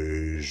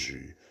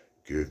 Daisy,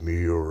 give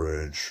me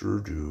your answer,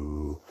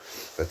 do.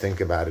 But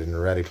think about it, in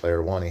Ready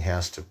Player One, he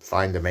has to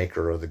find the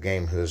maker of the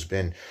game who has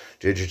been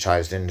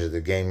digitized into the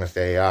game with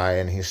AI,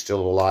 and he's still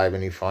alive,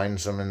 and he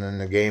finds them, and then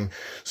the game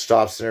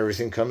stops, and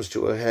everything comes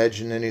to a hedge,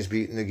 and then he's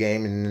beaten the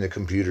game, and then the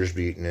computer's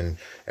beaten, and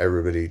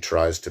everybody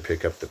tries to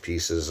pick up the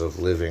pieces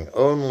of living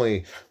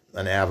only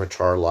an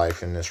avatar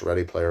life in this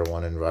Ready Player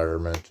One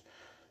environment.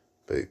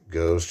 It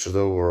goes to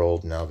the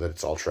world, now that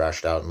it's all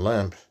trashed out and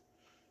limp,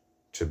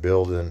 to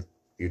build an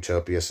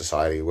utopia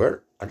society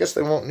where I guess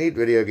they won't need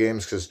video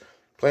games, because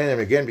playing them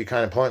again be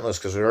kind of pointless,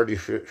 because we already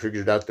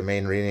figured out the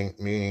main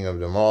meaning of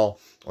them all,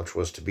 which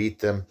was to beat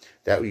them.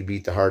 That we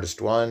beat the hardest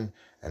one,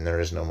 and there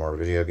is no more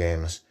video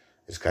games.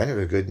 It's kind of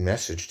a good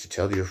message to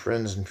tell your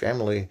friends and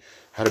family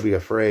how to be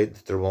afraid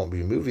that there won't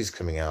be movies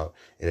coming out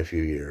in a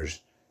few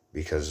years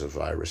because of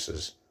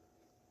viruses.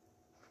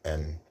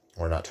 And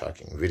we're not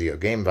talking video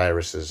game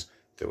viruses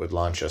that would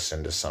launch us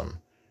into some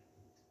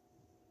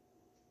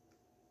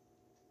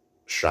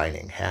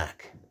shining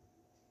hack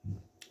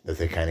that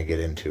they kind of get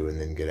into and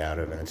then get out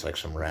of, and it's like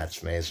some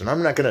rat's maze. And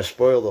I'm not going to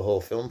spoil the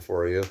whole film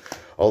for you,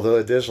 although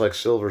it is like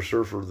Silver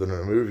Surfer than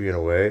a movie in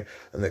a way,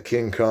 and that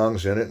King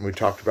Kong's in it, and we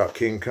talked about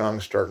King Kong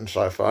starting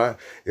sci-fi.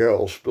 Yeah,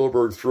 well,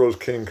 Spielberg throws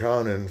King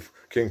Kong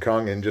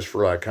in just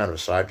for like kind of a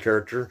side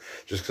character,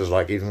 just because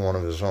like even one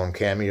of his own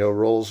cameo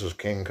roles is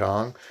King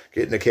Kong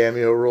getting a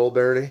cameo role,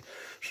 barely.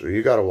 So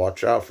you got to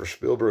watch out for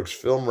Spielberg's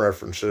film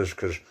references,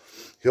 because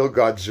he'll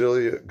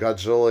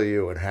Godzilla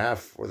you in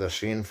half with a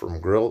scene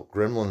from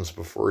Gremlins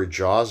before he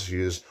jaws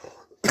you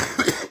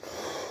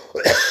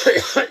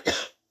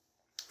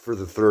for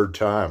the third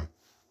time.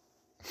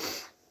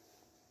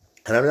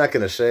 And I'm not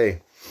going to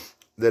say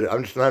that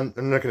I'm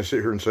not going to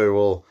sit here and say,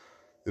 well,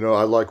 You know,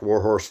 I like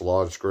Warhorse a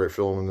lot. It's a great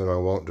film, and then I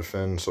won't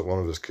defend one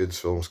of his kids'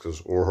 films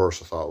because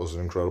Warhorse I thought was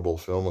an incredible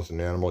film with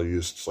an animal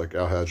use. It's like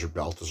Alhaji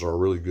Balthazar,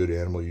 really good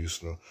animal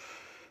use in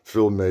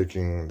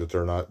filmmaking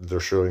that they're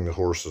showing the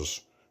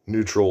horses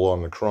neutral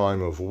on the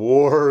crime of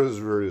war is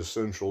very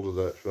essential to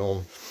that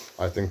film.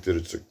 I think that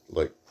it's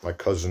like my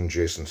cousin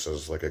Jason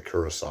says, like a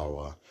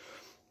Kurosawa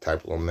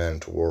type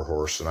lament to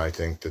Warhorse, and I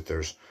think that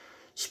there's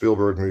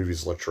Spielberg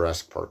movies like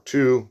Jurassic Park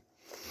 2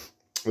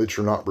 that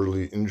you're not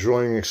really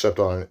enjoying except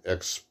on an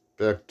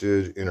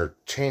expected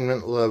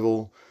entertainment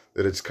level,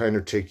 that it's kind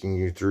of taking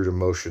you through the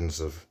motions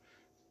of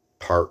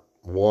part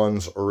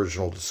one's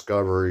original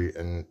discovery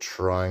and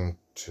trying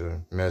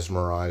to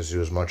mesmerize you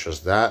as much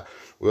as that.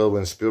 Well,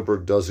 when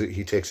Spielberg does it,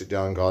 he takes it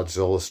down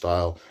Godzilla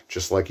style,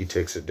 just like he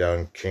takes it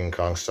down King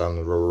Kong style in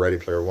the Ready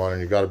Player One.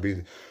 And you got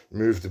to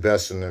move the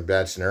best in the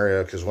bad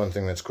scenario, because one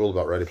thing that's cool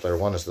about Ready Player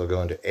One is they'll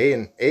go into A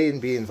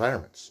and B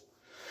environments.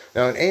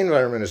 Now, an A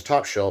environment is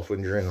top shelf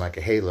when you're in like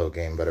a Halo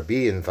game, but a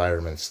B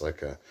environment's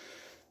like an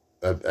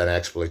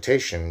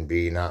exploitation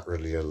B, not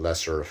really a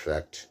lesser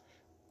effect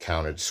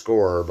counted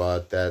score,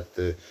 but that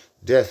the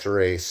death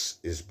race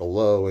is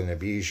below in a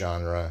B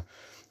genre,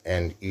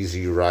 and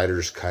Easy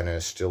Rider's kind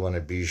of still in a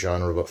B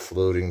genre, but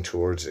floating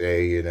towards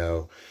A, you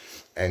know.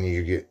 And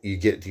you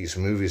get these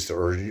movies that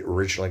were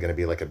originally going to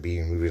be like a B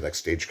movie, like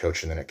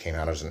Stagecoach, and then it came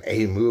out as an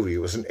A movie.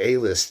 It was an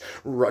A-list.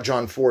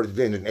 John Ford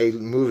did an A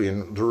movie,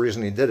 and the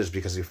reason he did is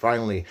because he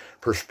finally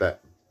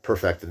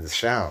perfected the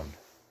sound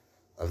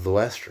of the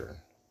Western.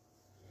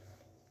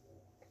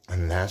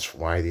 And that's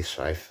why these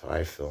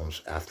sci-fi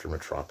films after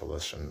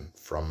Metropolis and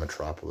from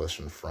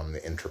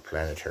the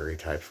interplanetary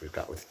types we've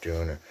got with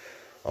Dune,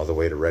 all the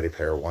way to Ready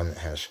Player One that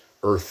has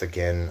Earth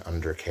again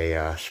under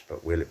chaos,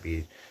 but will it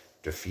be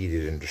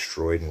defeated and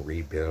destroyed and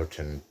rebuilt,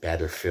 and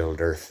battlefield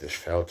Earth is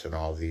felt, and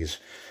all these,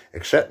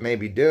 except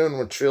maybe Dune,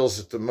 which feels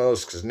it the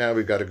most, because now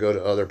we've got to go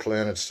to other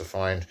planets to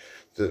find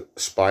the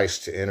spice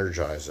to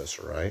energize us,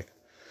 right?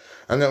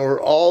 And then we're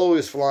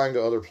always flying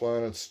to other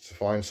planets to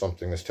find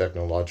something as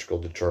technological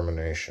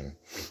determination.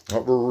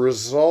 What we're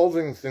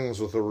resolving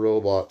things with a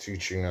robot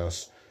teaching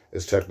us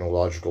is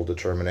technological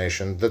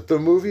determination. That the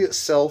movie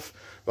itself,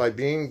 by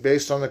being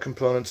based on the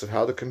components of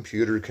how the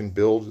computer can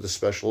build the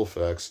special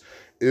effects,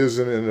 is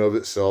in and of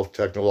itself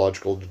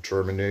technological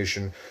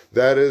determination.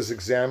 That is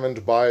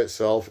examined by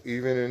itself,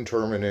 even in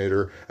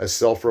Terminator, as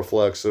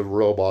self-reflexive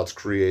robots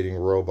creating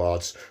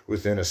robots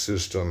within a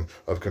system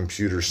of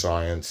computer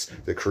science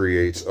that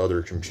creates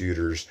other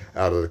computers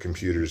out of the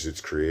computers it's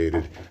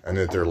created, and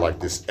that they're like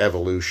this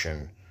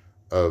evolution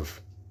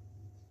of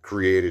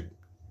created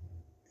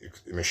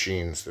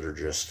machines that are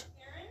just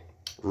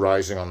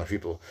rising on the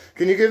people.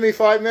 Can you give me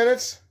 5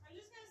 minutes? I'm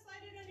just going to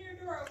slide it under your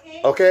door,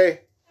 okay?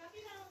 Okay. Happy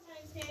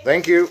Valentine's Day.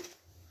 Thank you.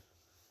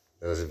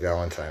 That was a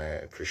Valentine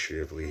I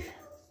appreciatively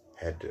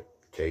had to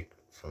take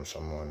from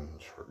someone,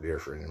 a dear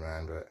friend of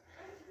mine, but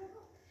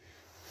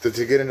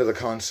to get into the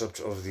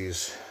concept of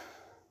these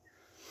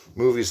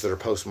movies that are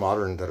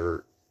postmodern, that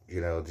are,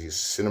 you know, these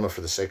cinema for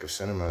the sake of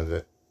cinema,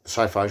 that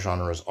sci-fi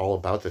genre is all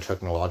about the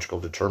technological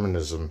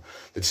determinism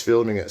that's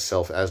filming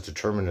itself as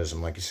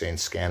determinism, like you say in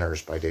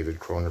Scanners by David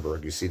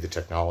Cronenberg. You see the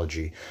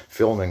technology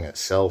filming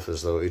itself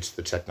as though it's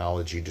the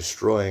technology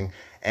destroying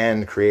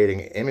and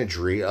creating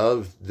imagery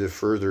of the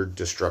further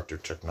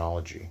destructive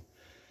technology.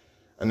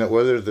 And that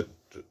whether the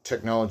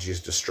technology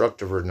is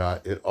destructive or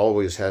not, it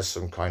always has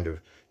some kind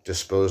of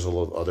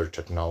disposal of other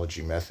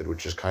technology method,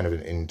 which is kind of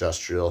an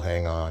industrial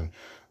hang-on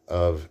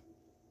of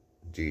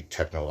the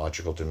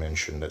technological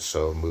dimension that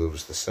so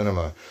moves the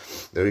cinema.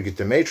 Then we get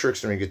the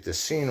Matrix, and we get this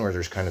scene where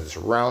there's kind of this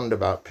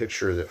roundabout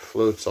picture that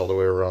floats all the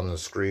way around the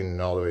screen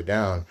and all the way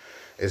down,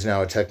 is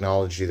now a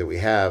technology that we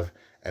have,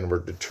 and we're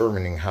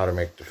determining how to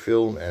make the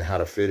film and how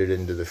to fit it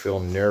into the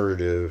film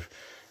narrative,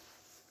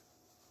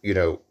 you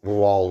know,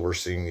 while we're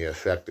seeing the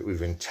effect that we've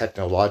been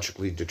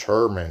technologically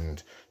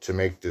determined to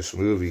make this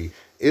movie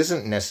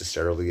isn't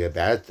necessarily a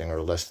bad thing or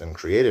less than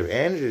creative.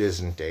 And it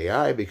isn't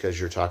AI, because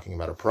you're talking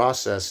about a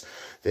process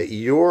that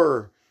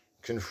you're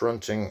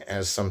confronting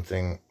as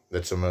something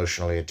that's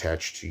emotionally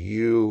attached to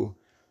you,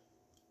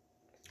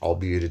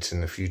 albeit it's in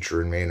the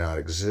future and may not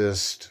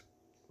exist,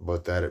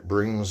 but that it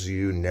brings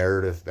you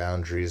narrative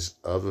boundaries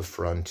of a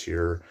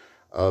frontier,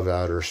 of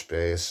outer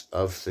space,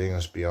 of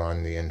things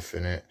beyond the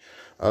infinite,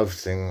 of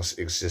things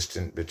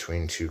existent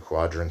between two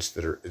quadrants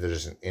that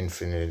is an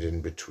infinite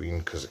in between,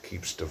 because it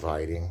keeps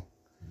dividing.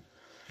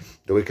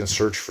 That we can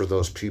search for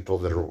those people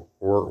that are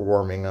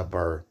warming up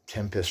our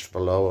tempest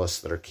below us,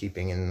 that are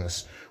keeping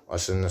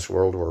us in this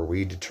world where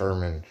we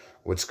determine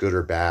what's good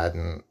or bad,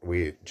 and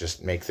we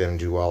just make them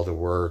do all the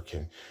work.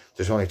 And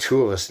there's only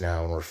two of us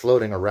now, and we're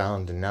floating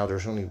around, and now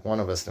there's only one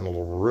of us in a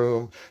little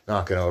room,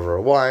 knocking over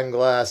a wine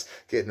glass,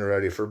 getting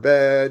ready for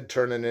bed,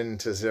 turning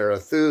into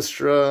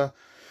Zarathustra.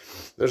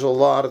 There's a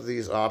lot of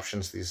these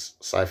options these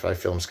sci-fi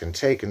films can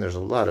take, and there's a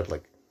lot of,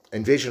 like,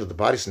 Invasion of the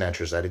Body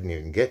Snatchers I didn't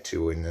even get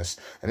to in this,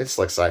 and it's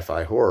like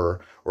sci-fi horror,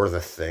 or The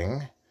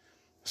Thing.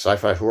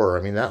 Sci-fi horror,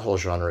 I mean, that whole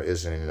genre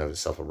is in and of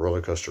itself a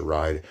roller coaster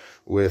ride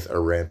with a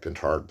rampant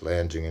hard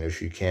landing. And if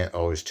you can't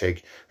always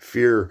take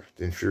fear,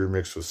 then fear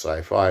mixed with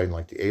sci-fi, and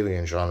like the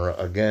alien genre,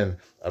 again,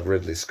 of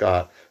Ridley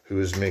Scott, who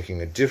is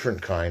making a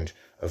different kind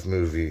of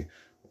movie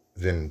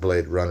than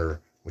Blade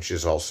Runner, which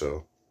is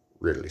also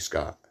Ridley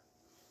Scott.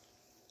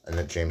 And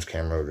that James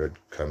Cameron would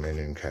come in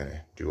and kind of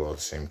do all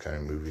the same kind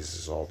of movies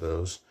as all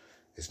those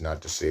is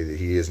not to say that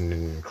he isn't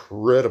an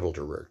incredible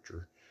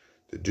director.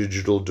 The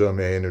digital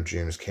domain of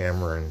James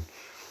Cameron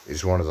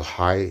is one of the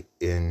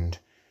high-end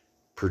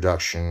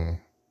production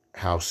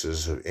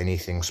houses of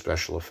anything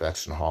special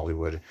effects in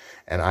Hollywood.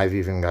 And I've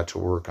even got to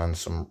work on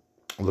some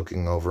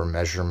looking over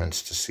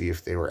measurements to see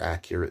if they were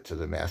accurate to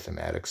the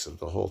mathematics of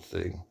the whole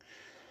thing.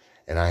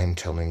 And I am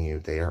telling you,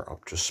 they are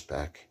up to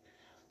spec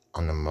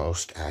on the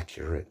most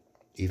accurate,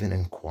 even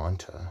in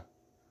quanta,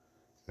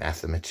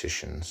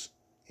 mathematicians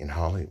in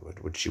Hollywood,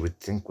 which you would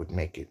think would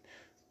make it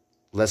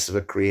less of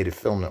a creative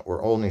film, that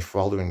we're only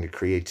following the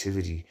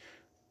creativity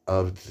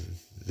of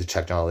the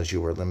technology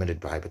we're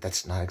limited by. But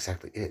that's not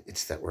exactly it.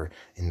 It's that we're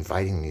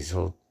inviting these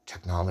old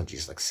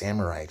technologies like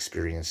samurai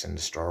experience into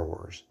Star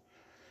Wars.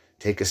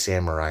 Take a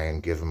samurai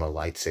and give him a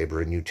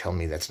lightsaber, and you tell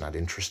me that's not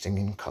interesting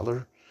in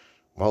color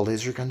while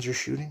laser guns are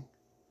shooting?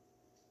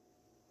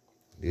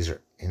 These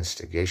are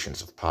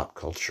instigations of pop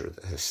culture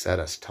that has set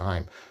us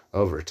time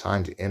over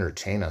time to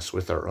entertain us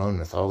with our own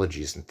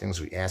mythologies and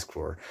things we ask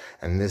for.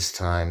 And this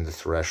time the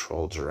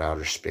thresholds are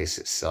outer space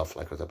itself,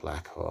 like with a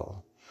black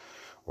hole,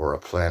 or a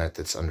planet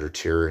that's under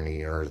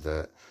tyranny, or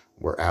that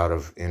we're out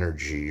of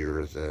energy,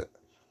 or that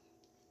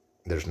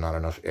there's not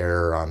enough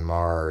air on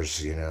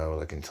Mars, you know,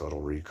 like in Total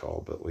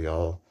Recall. But we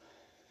all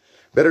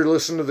better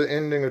listen to the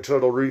ending of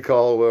Total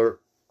Recall, where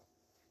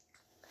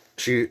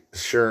you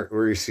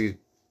see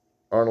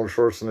Arnold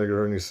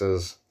Schwarzenegger, and he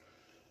says,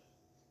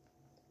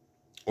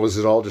 "Was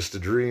it all just a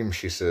dream?"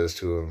 She says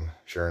to him,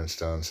 Sharon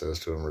Stone says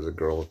to him, or the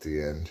girl at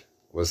the end,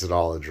 "Was it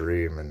all a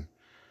dream?" And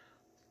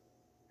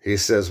he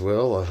says,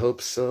 "Well, I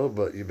hope so,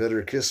 but you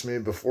better kiss me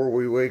before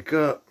we wake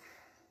up."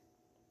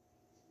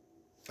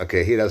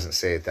 Okay, he doesn't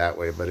say it that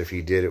way, but if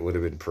he did, it would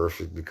have been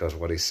perfect, because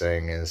what he's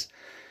saying is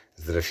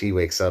that if he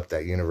wakes up,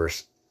 that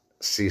universe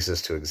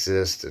ceases to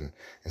exist. And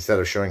instead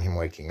of showing him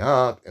waking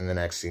up in the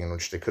next scene,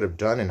 which they could have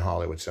done in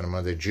Hollywood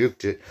cinema, they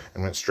juked it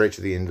and went straight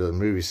to the end of the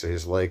movie. So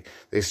he's like,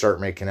 they start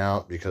making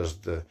out because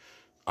the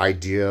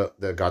idea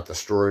that got the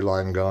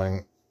storyline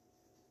going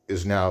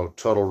is now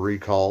Total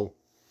Recall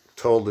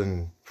told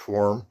in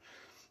form,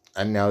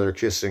 and now they're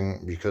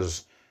kissing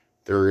because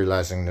they're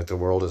realizing that the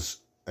world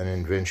is an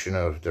invention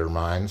of their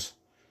minds.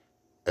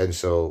 And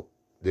so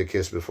they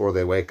kiss before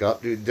they wake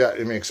up. Dude,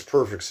 it makes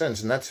perfect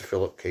sense. And that's a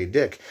Philip K.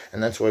 Dick.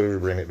 And that's why we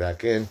bring it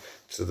back in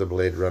to the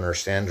Blade Runner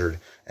standard.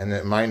 And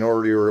the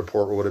Minority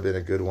Report would have been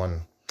a good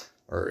one,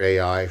 or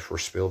AI for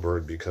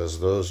Spielberg,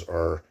 because those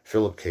are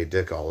Philip K.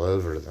 Dick all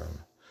over them.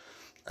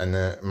 And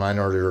the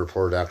Minority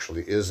Report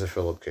actually is a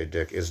Philip K.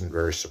 Dick. Isn't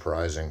very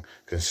surprising,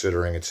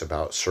 considering it's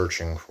about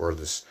searching for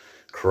this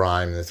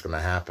crime that's going to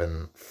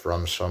happen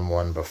from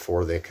someone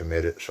before they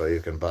commit it, so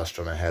you can bust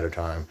them ahead of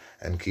time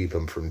and keep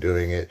them from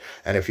doing it.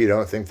 And if you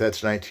don't think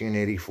that's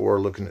 1984,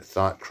 looking at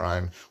Thought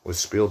Crime with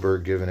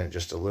Spielberg giving it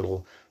just a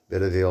little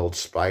bit of the old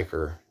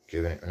spiker,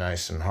 giving it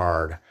nice and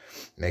hard,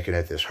 making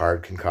it this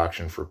hard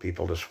concoction for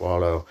people to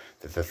swallow,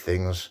 that the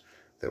things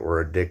that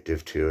we're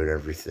addictive to and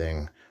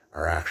everything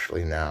are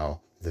actually now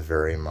the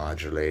very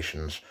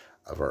modulations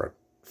of our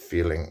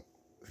feeling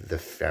the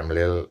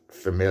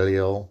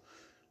familial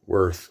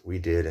worth we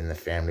did in the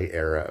family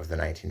era of the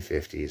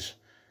 1950s,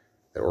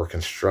 that we're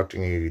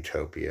constructing a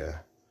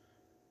utopia,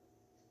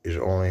 is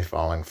only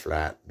falling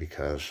flat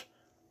because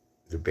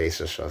the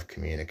basis of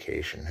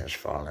communication has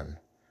fallen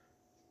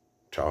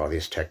to all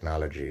these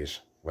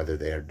technologies, whether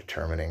they are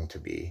determining to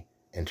be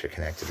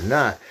interconnected or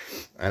not.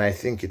 And I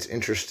think it's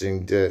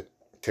interesting that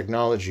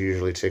technology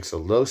usually takes a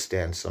low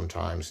stand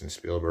sometimes in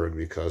Spielberg,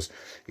 because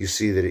you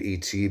see that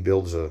E.T.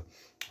 builds a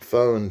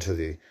phone to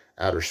the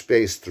outer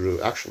space through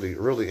actually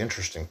really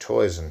interesting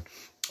toys, and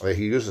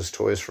he uses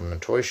toys from the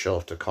toy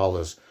shelf to call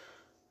his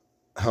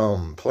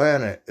home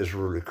planet is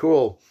really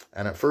cool.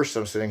 And at first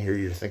I'm sitting here,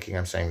 you're thinking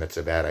I'm saying that's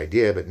a bad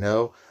idea, but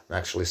no, I'm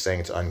actually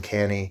saying it's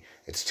uncanny.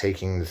 It's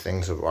taking the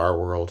things of our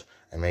world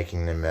and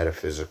making them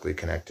metaphysically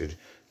connected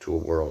to a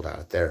world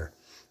out there.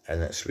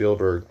 And that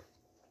Spielberg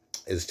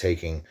is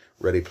taking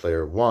Ready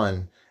Player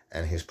One,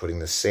 and he's putting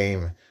the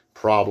same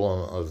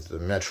problem of the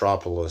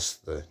metropolis,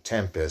 the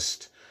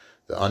Tempest,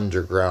 the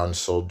underground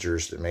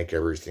soldiers that make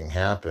everything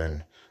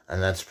happen,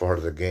 and that's part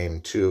of the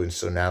game too. And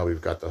so now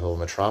we've got the whole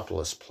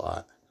Metropolis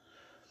plot.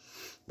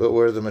 But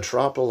where the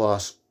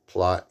Metropolis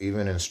plot,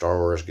 even in Star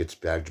Wars, gets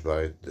bagged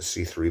by the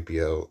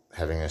C-3PO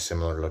having a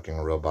similar looking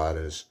robot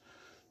as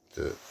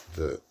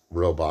the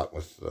robot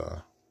with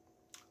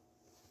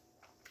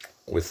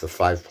the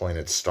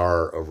five-pointed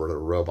star over the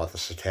robot, the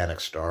satanic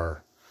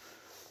star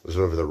was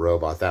over the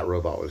robot. That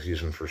robot was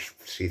used for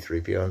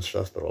C-3PO and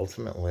stuff, but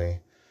ultimately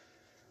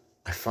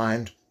I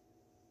find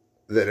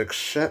that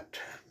except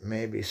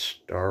maybe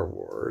Star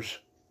Wars,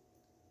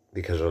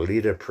 because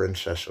Alita,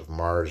 Princess of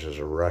Mars is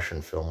a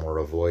Russian film. We're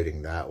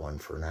avoiding that one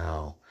for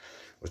now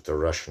with the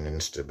Russian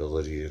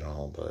instability and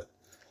all. But,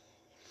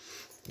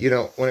 you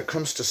know, when it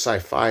comes to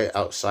sci-fi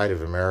outside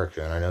of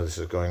America, and I know this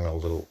is going a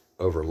little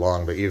over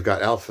long, but you've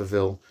got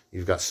Alphaville,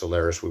 you've got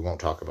Solaris. We won't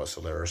talk about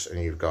Solaris.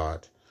 And you've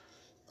got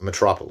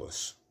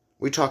Metropolis.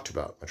 We talked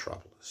about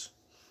Metropolis.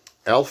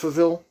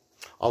 Alphaville,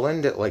 I'll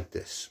end it like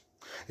this.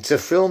 It's a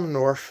film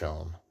noir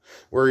film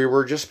where you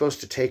were just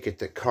supposed to take it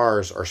that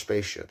cars are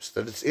spaceships,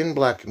 that it's in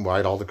black and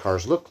white, all the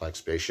cars look like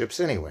spaceships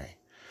anyway.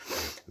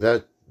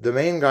 That the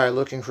main guy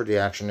looking for the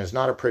action is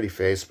not a pretty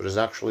face, but is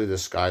actually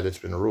this guy that's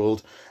been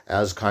ruled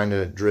as kind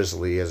of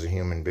drizzly as a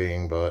human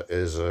being, but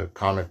is a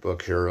comic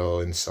book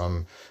hero in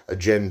some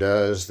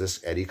agenda, as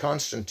this Eddie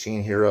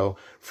Constantine hero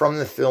from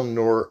the film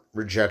noir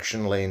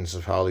rejection lanes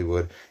of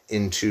Hollywood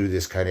into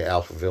this kind of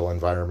Alphaville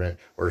environment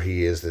where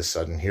he is this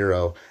sudden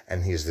hero,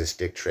 and he's this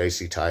Dick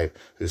Tracy type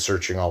who's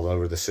searching all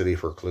over the city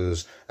for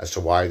clues as to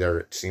why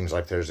it seems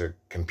like there's a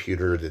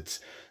computer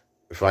that's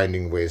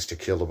finding ways to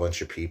kill a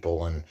bunch of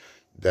people, and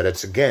that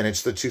it's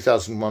the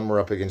 2001, we're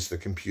up against the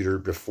computer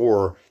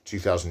before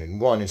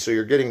 2001. And so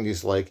you're getting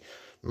these like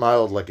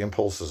mild like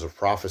impulses of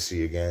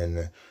prophecy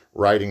again,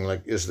 writing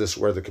like, is this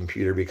where the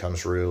computer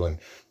becomes real and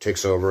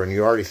takes over? And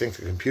you already think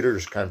the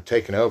computer's kind of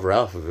taken over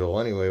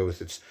Alphaville anyway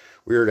with its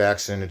weird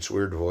accent, its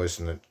weird voice,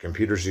 and that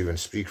computers even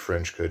speak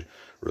French could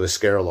really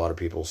scare a lot of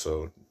people.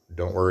 So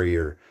don't worry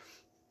your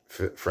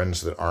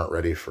friends that aren't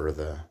ready for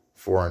the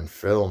foreign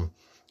film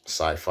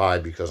sci-fi,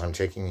 because I'm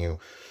taking you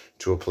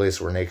to a place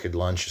where naked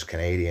lunch is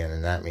Canadian,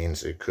 and that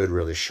means it could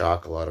really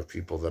shock a lot of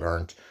people that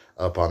aren't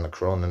up on the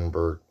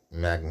Cronenberg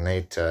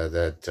Magneta,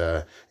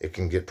 that it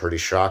can get pretty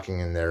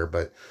shocking in there,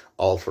 but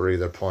all for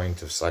either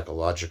point of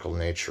psychological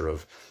nature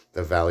of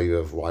the value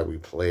of why we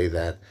play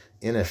that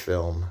in a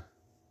film,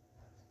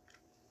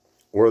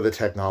 or the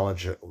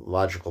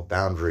technological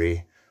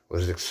boundary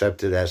was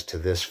accepted as to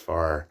this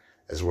far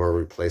as where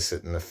we place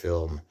it in the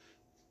film,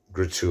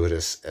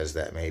 gratuitous as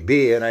that may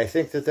be. And I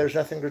think that there's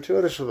nothing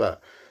gratuitous about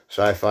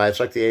sci-fi. It's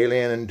like the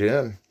alien in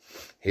Dune.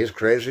 He's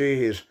crazy.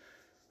 He's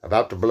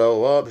about to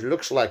blow up. He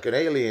looks like an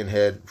alien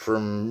head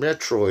from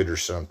Metroid or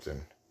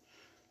something.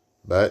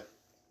 But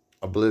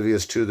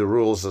oblivious to the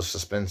rules of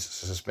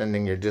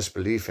suspending your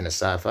disbelief in a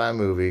sci-fi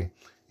movie,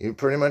 you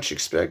pretty much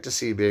expect to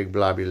see big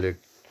blobby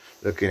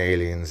looking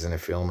aliens in a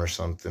film or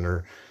something.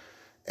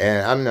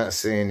 And I'm not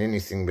saying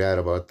anything bad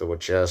about the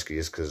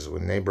Wachowskis, because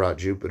when they brought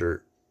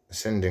Jupiter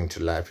Ascending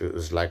to life, it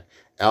was like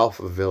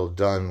Alphaville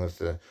done with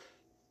the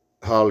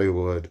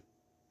Hollywood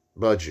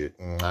budget,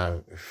 and I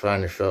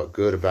finally felt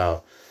good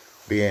about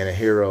being a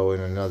hero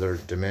in another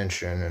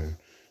dimension and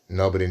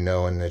nobody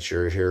knowing that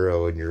you're a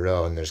hero in your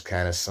own. There's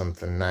kind of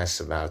something nice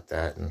about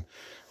that, and I'm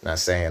not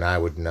saying I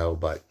would know,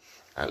 but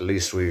at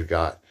least we've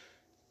got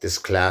this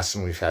class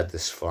and we've had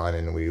this fun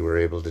and we were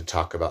able to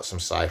talk about some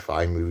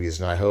sci-fi movies.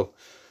 And I hope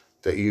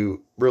that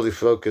you really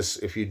focus,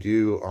 if you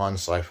do, on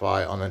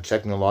sci-fi, on the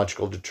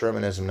technological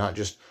determinism, not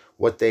just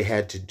what they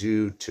had to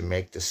do to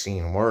make the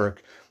scene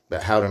work,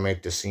 but how to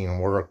make the scene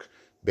work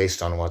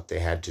based on what they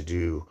had to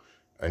do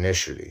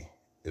initially,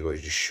 is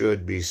what you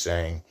should be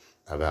saying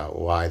about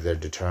why they're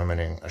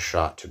determining a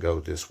shot to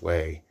go this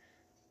way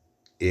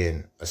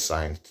in a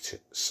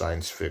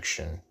science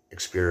fiction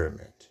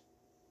experiment.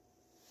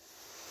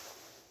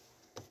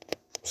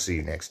 See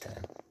you next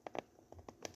time.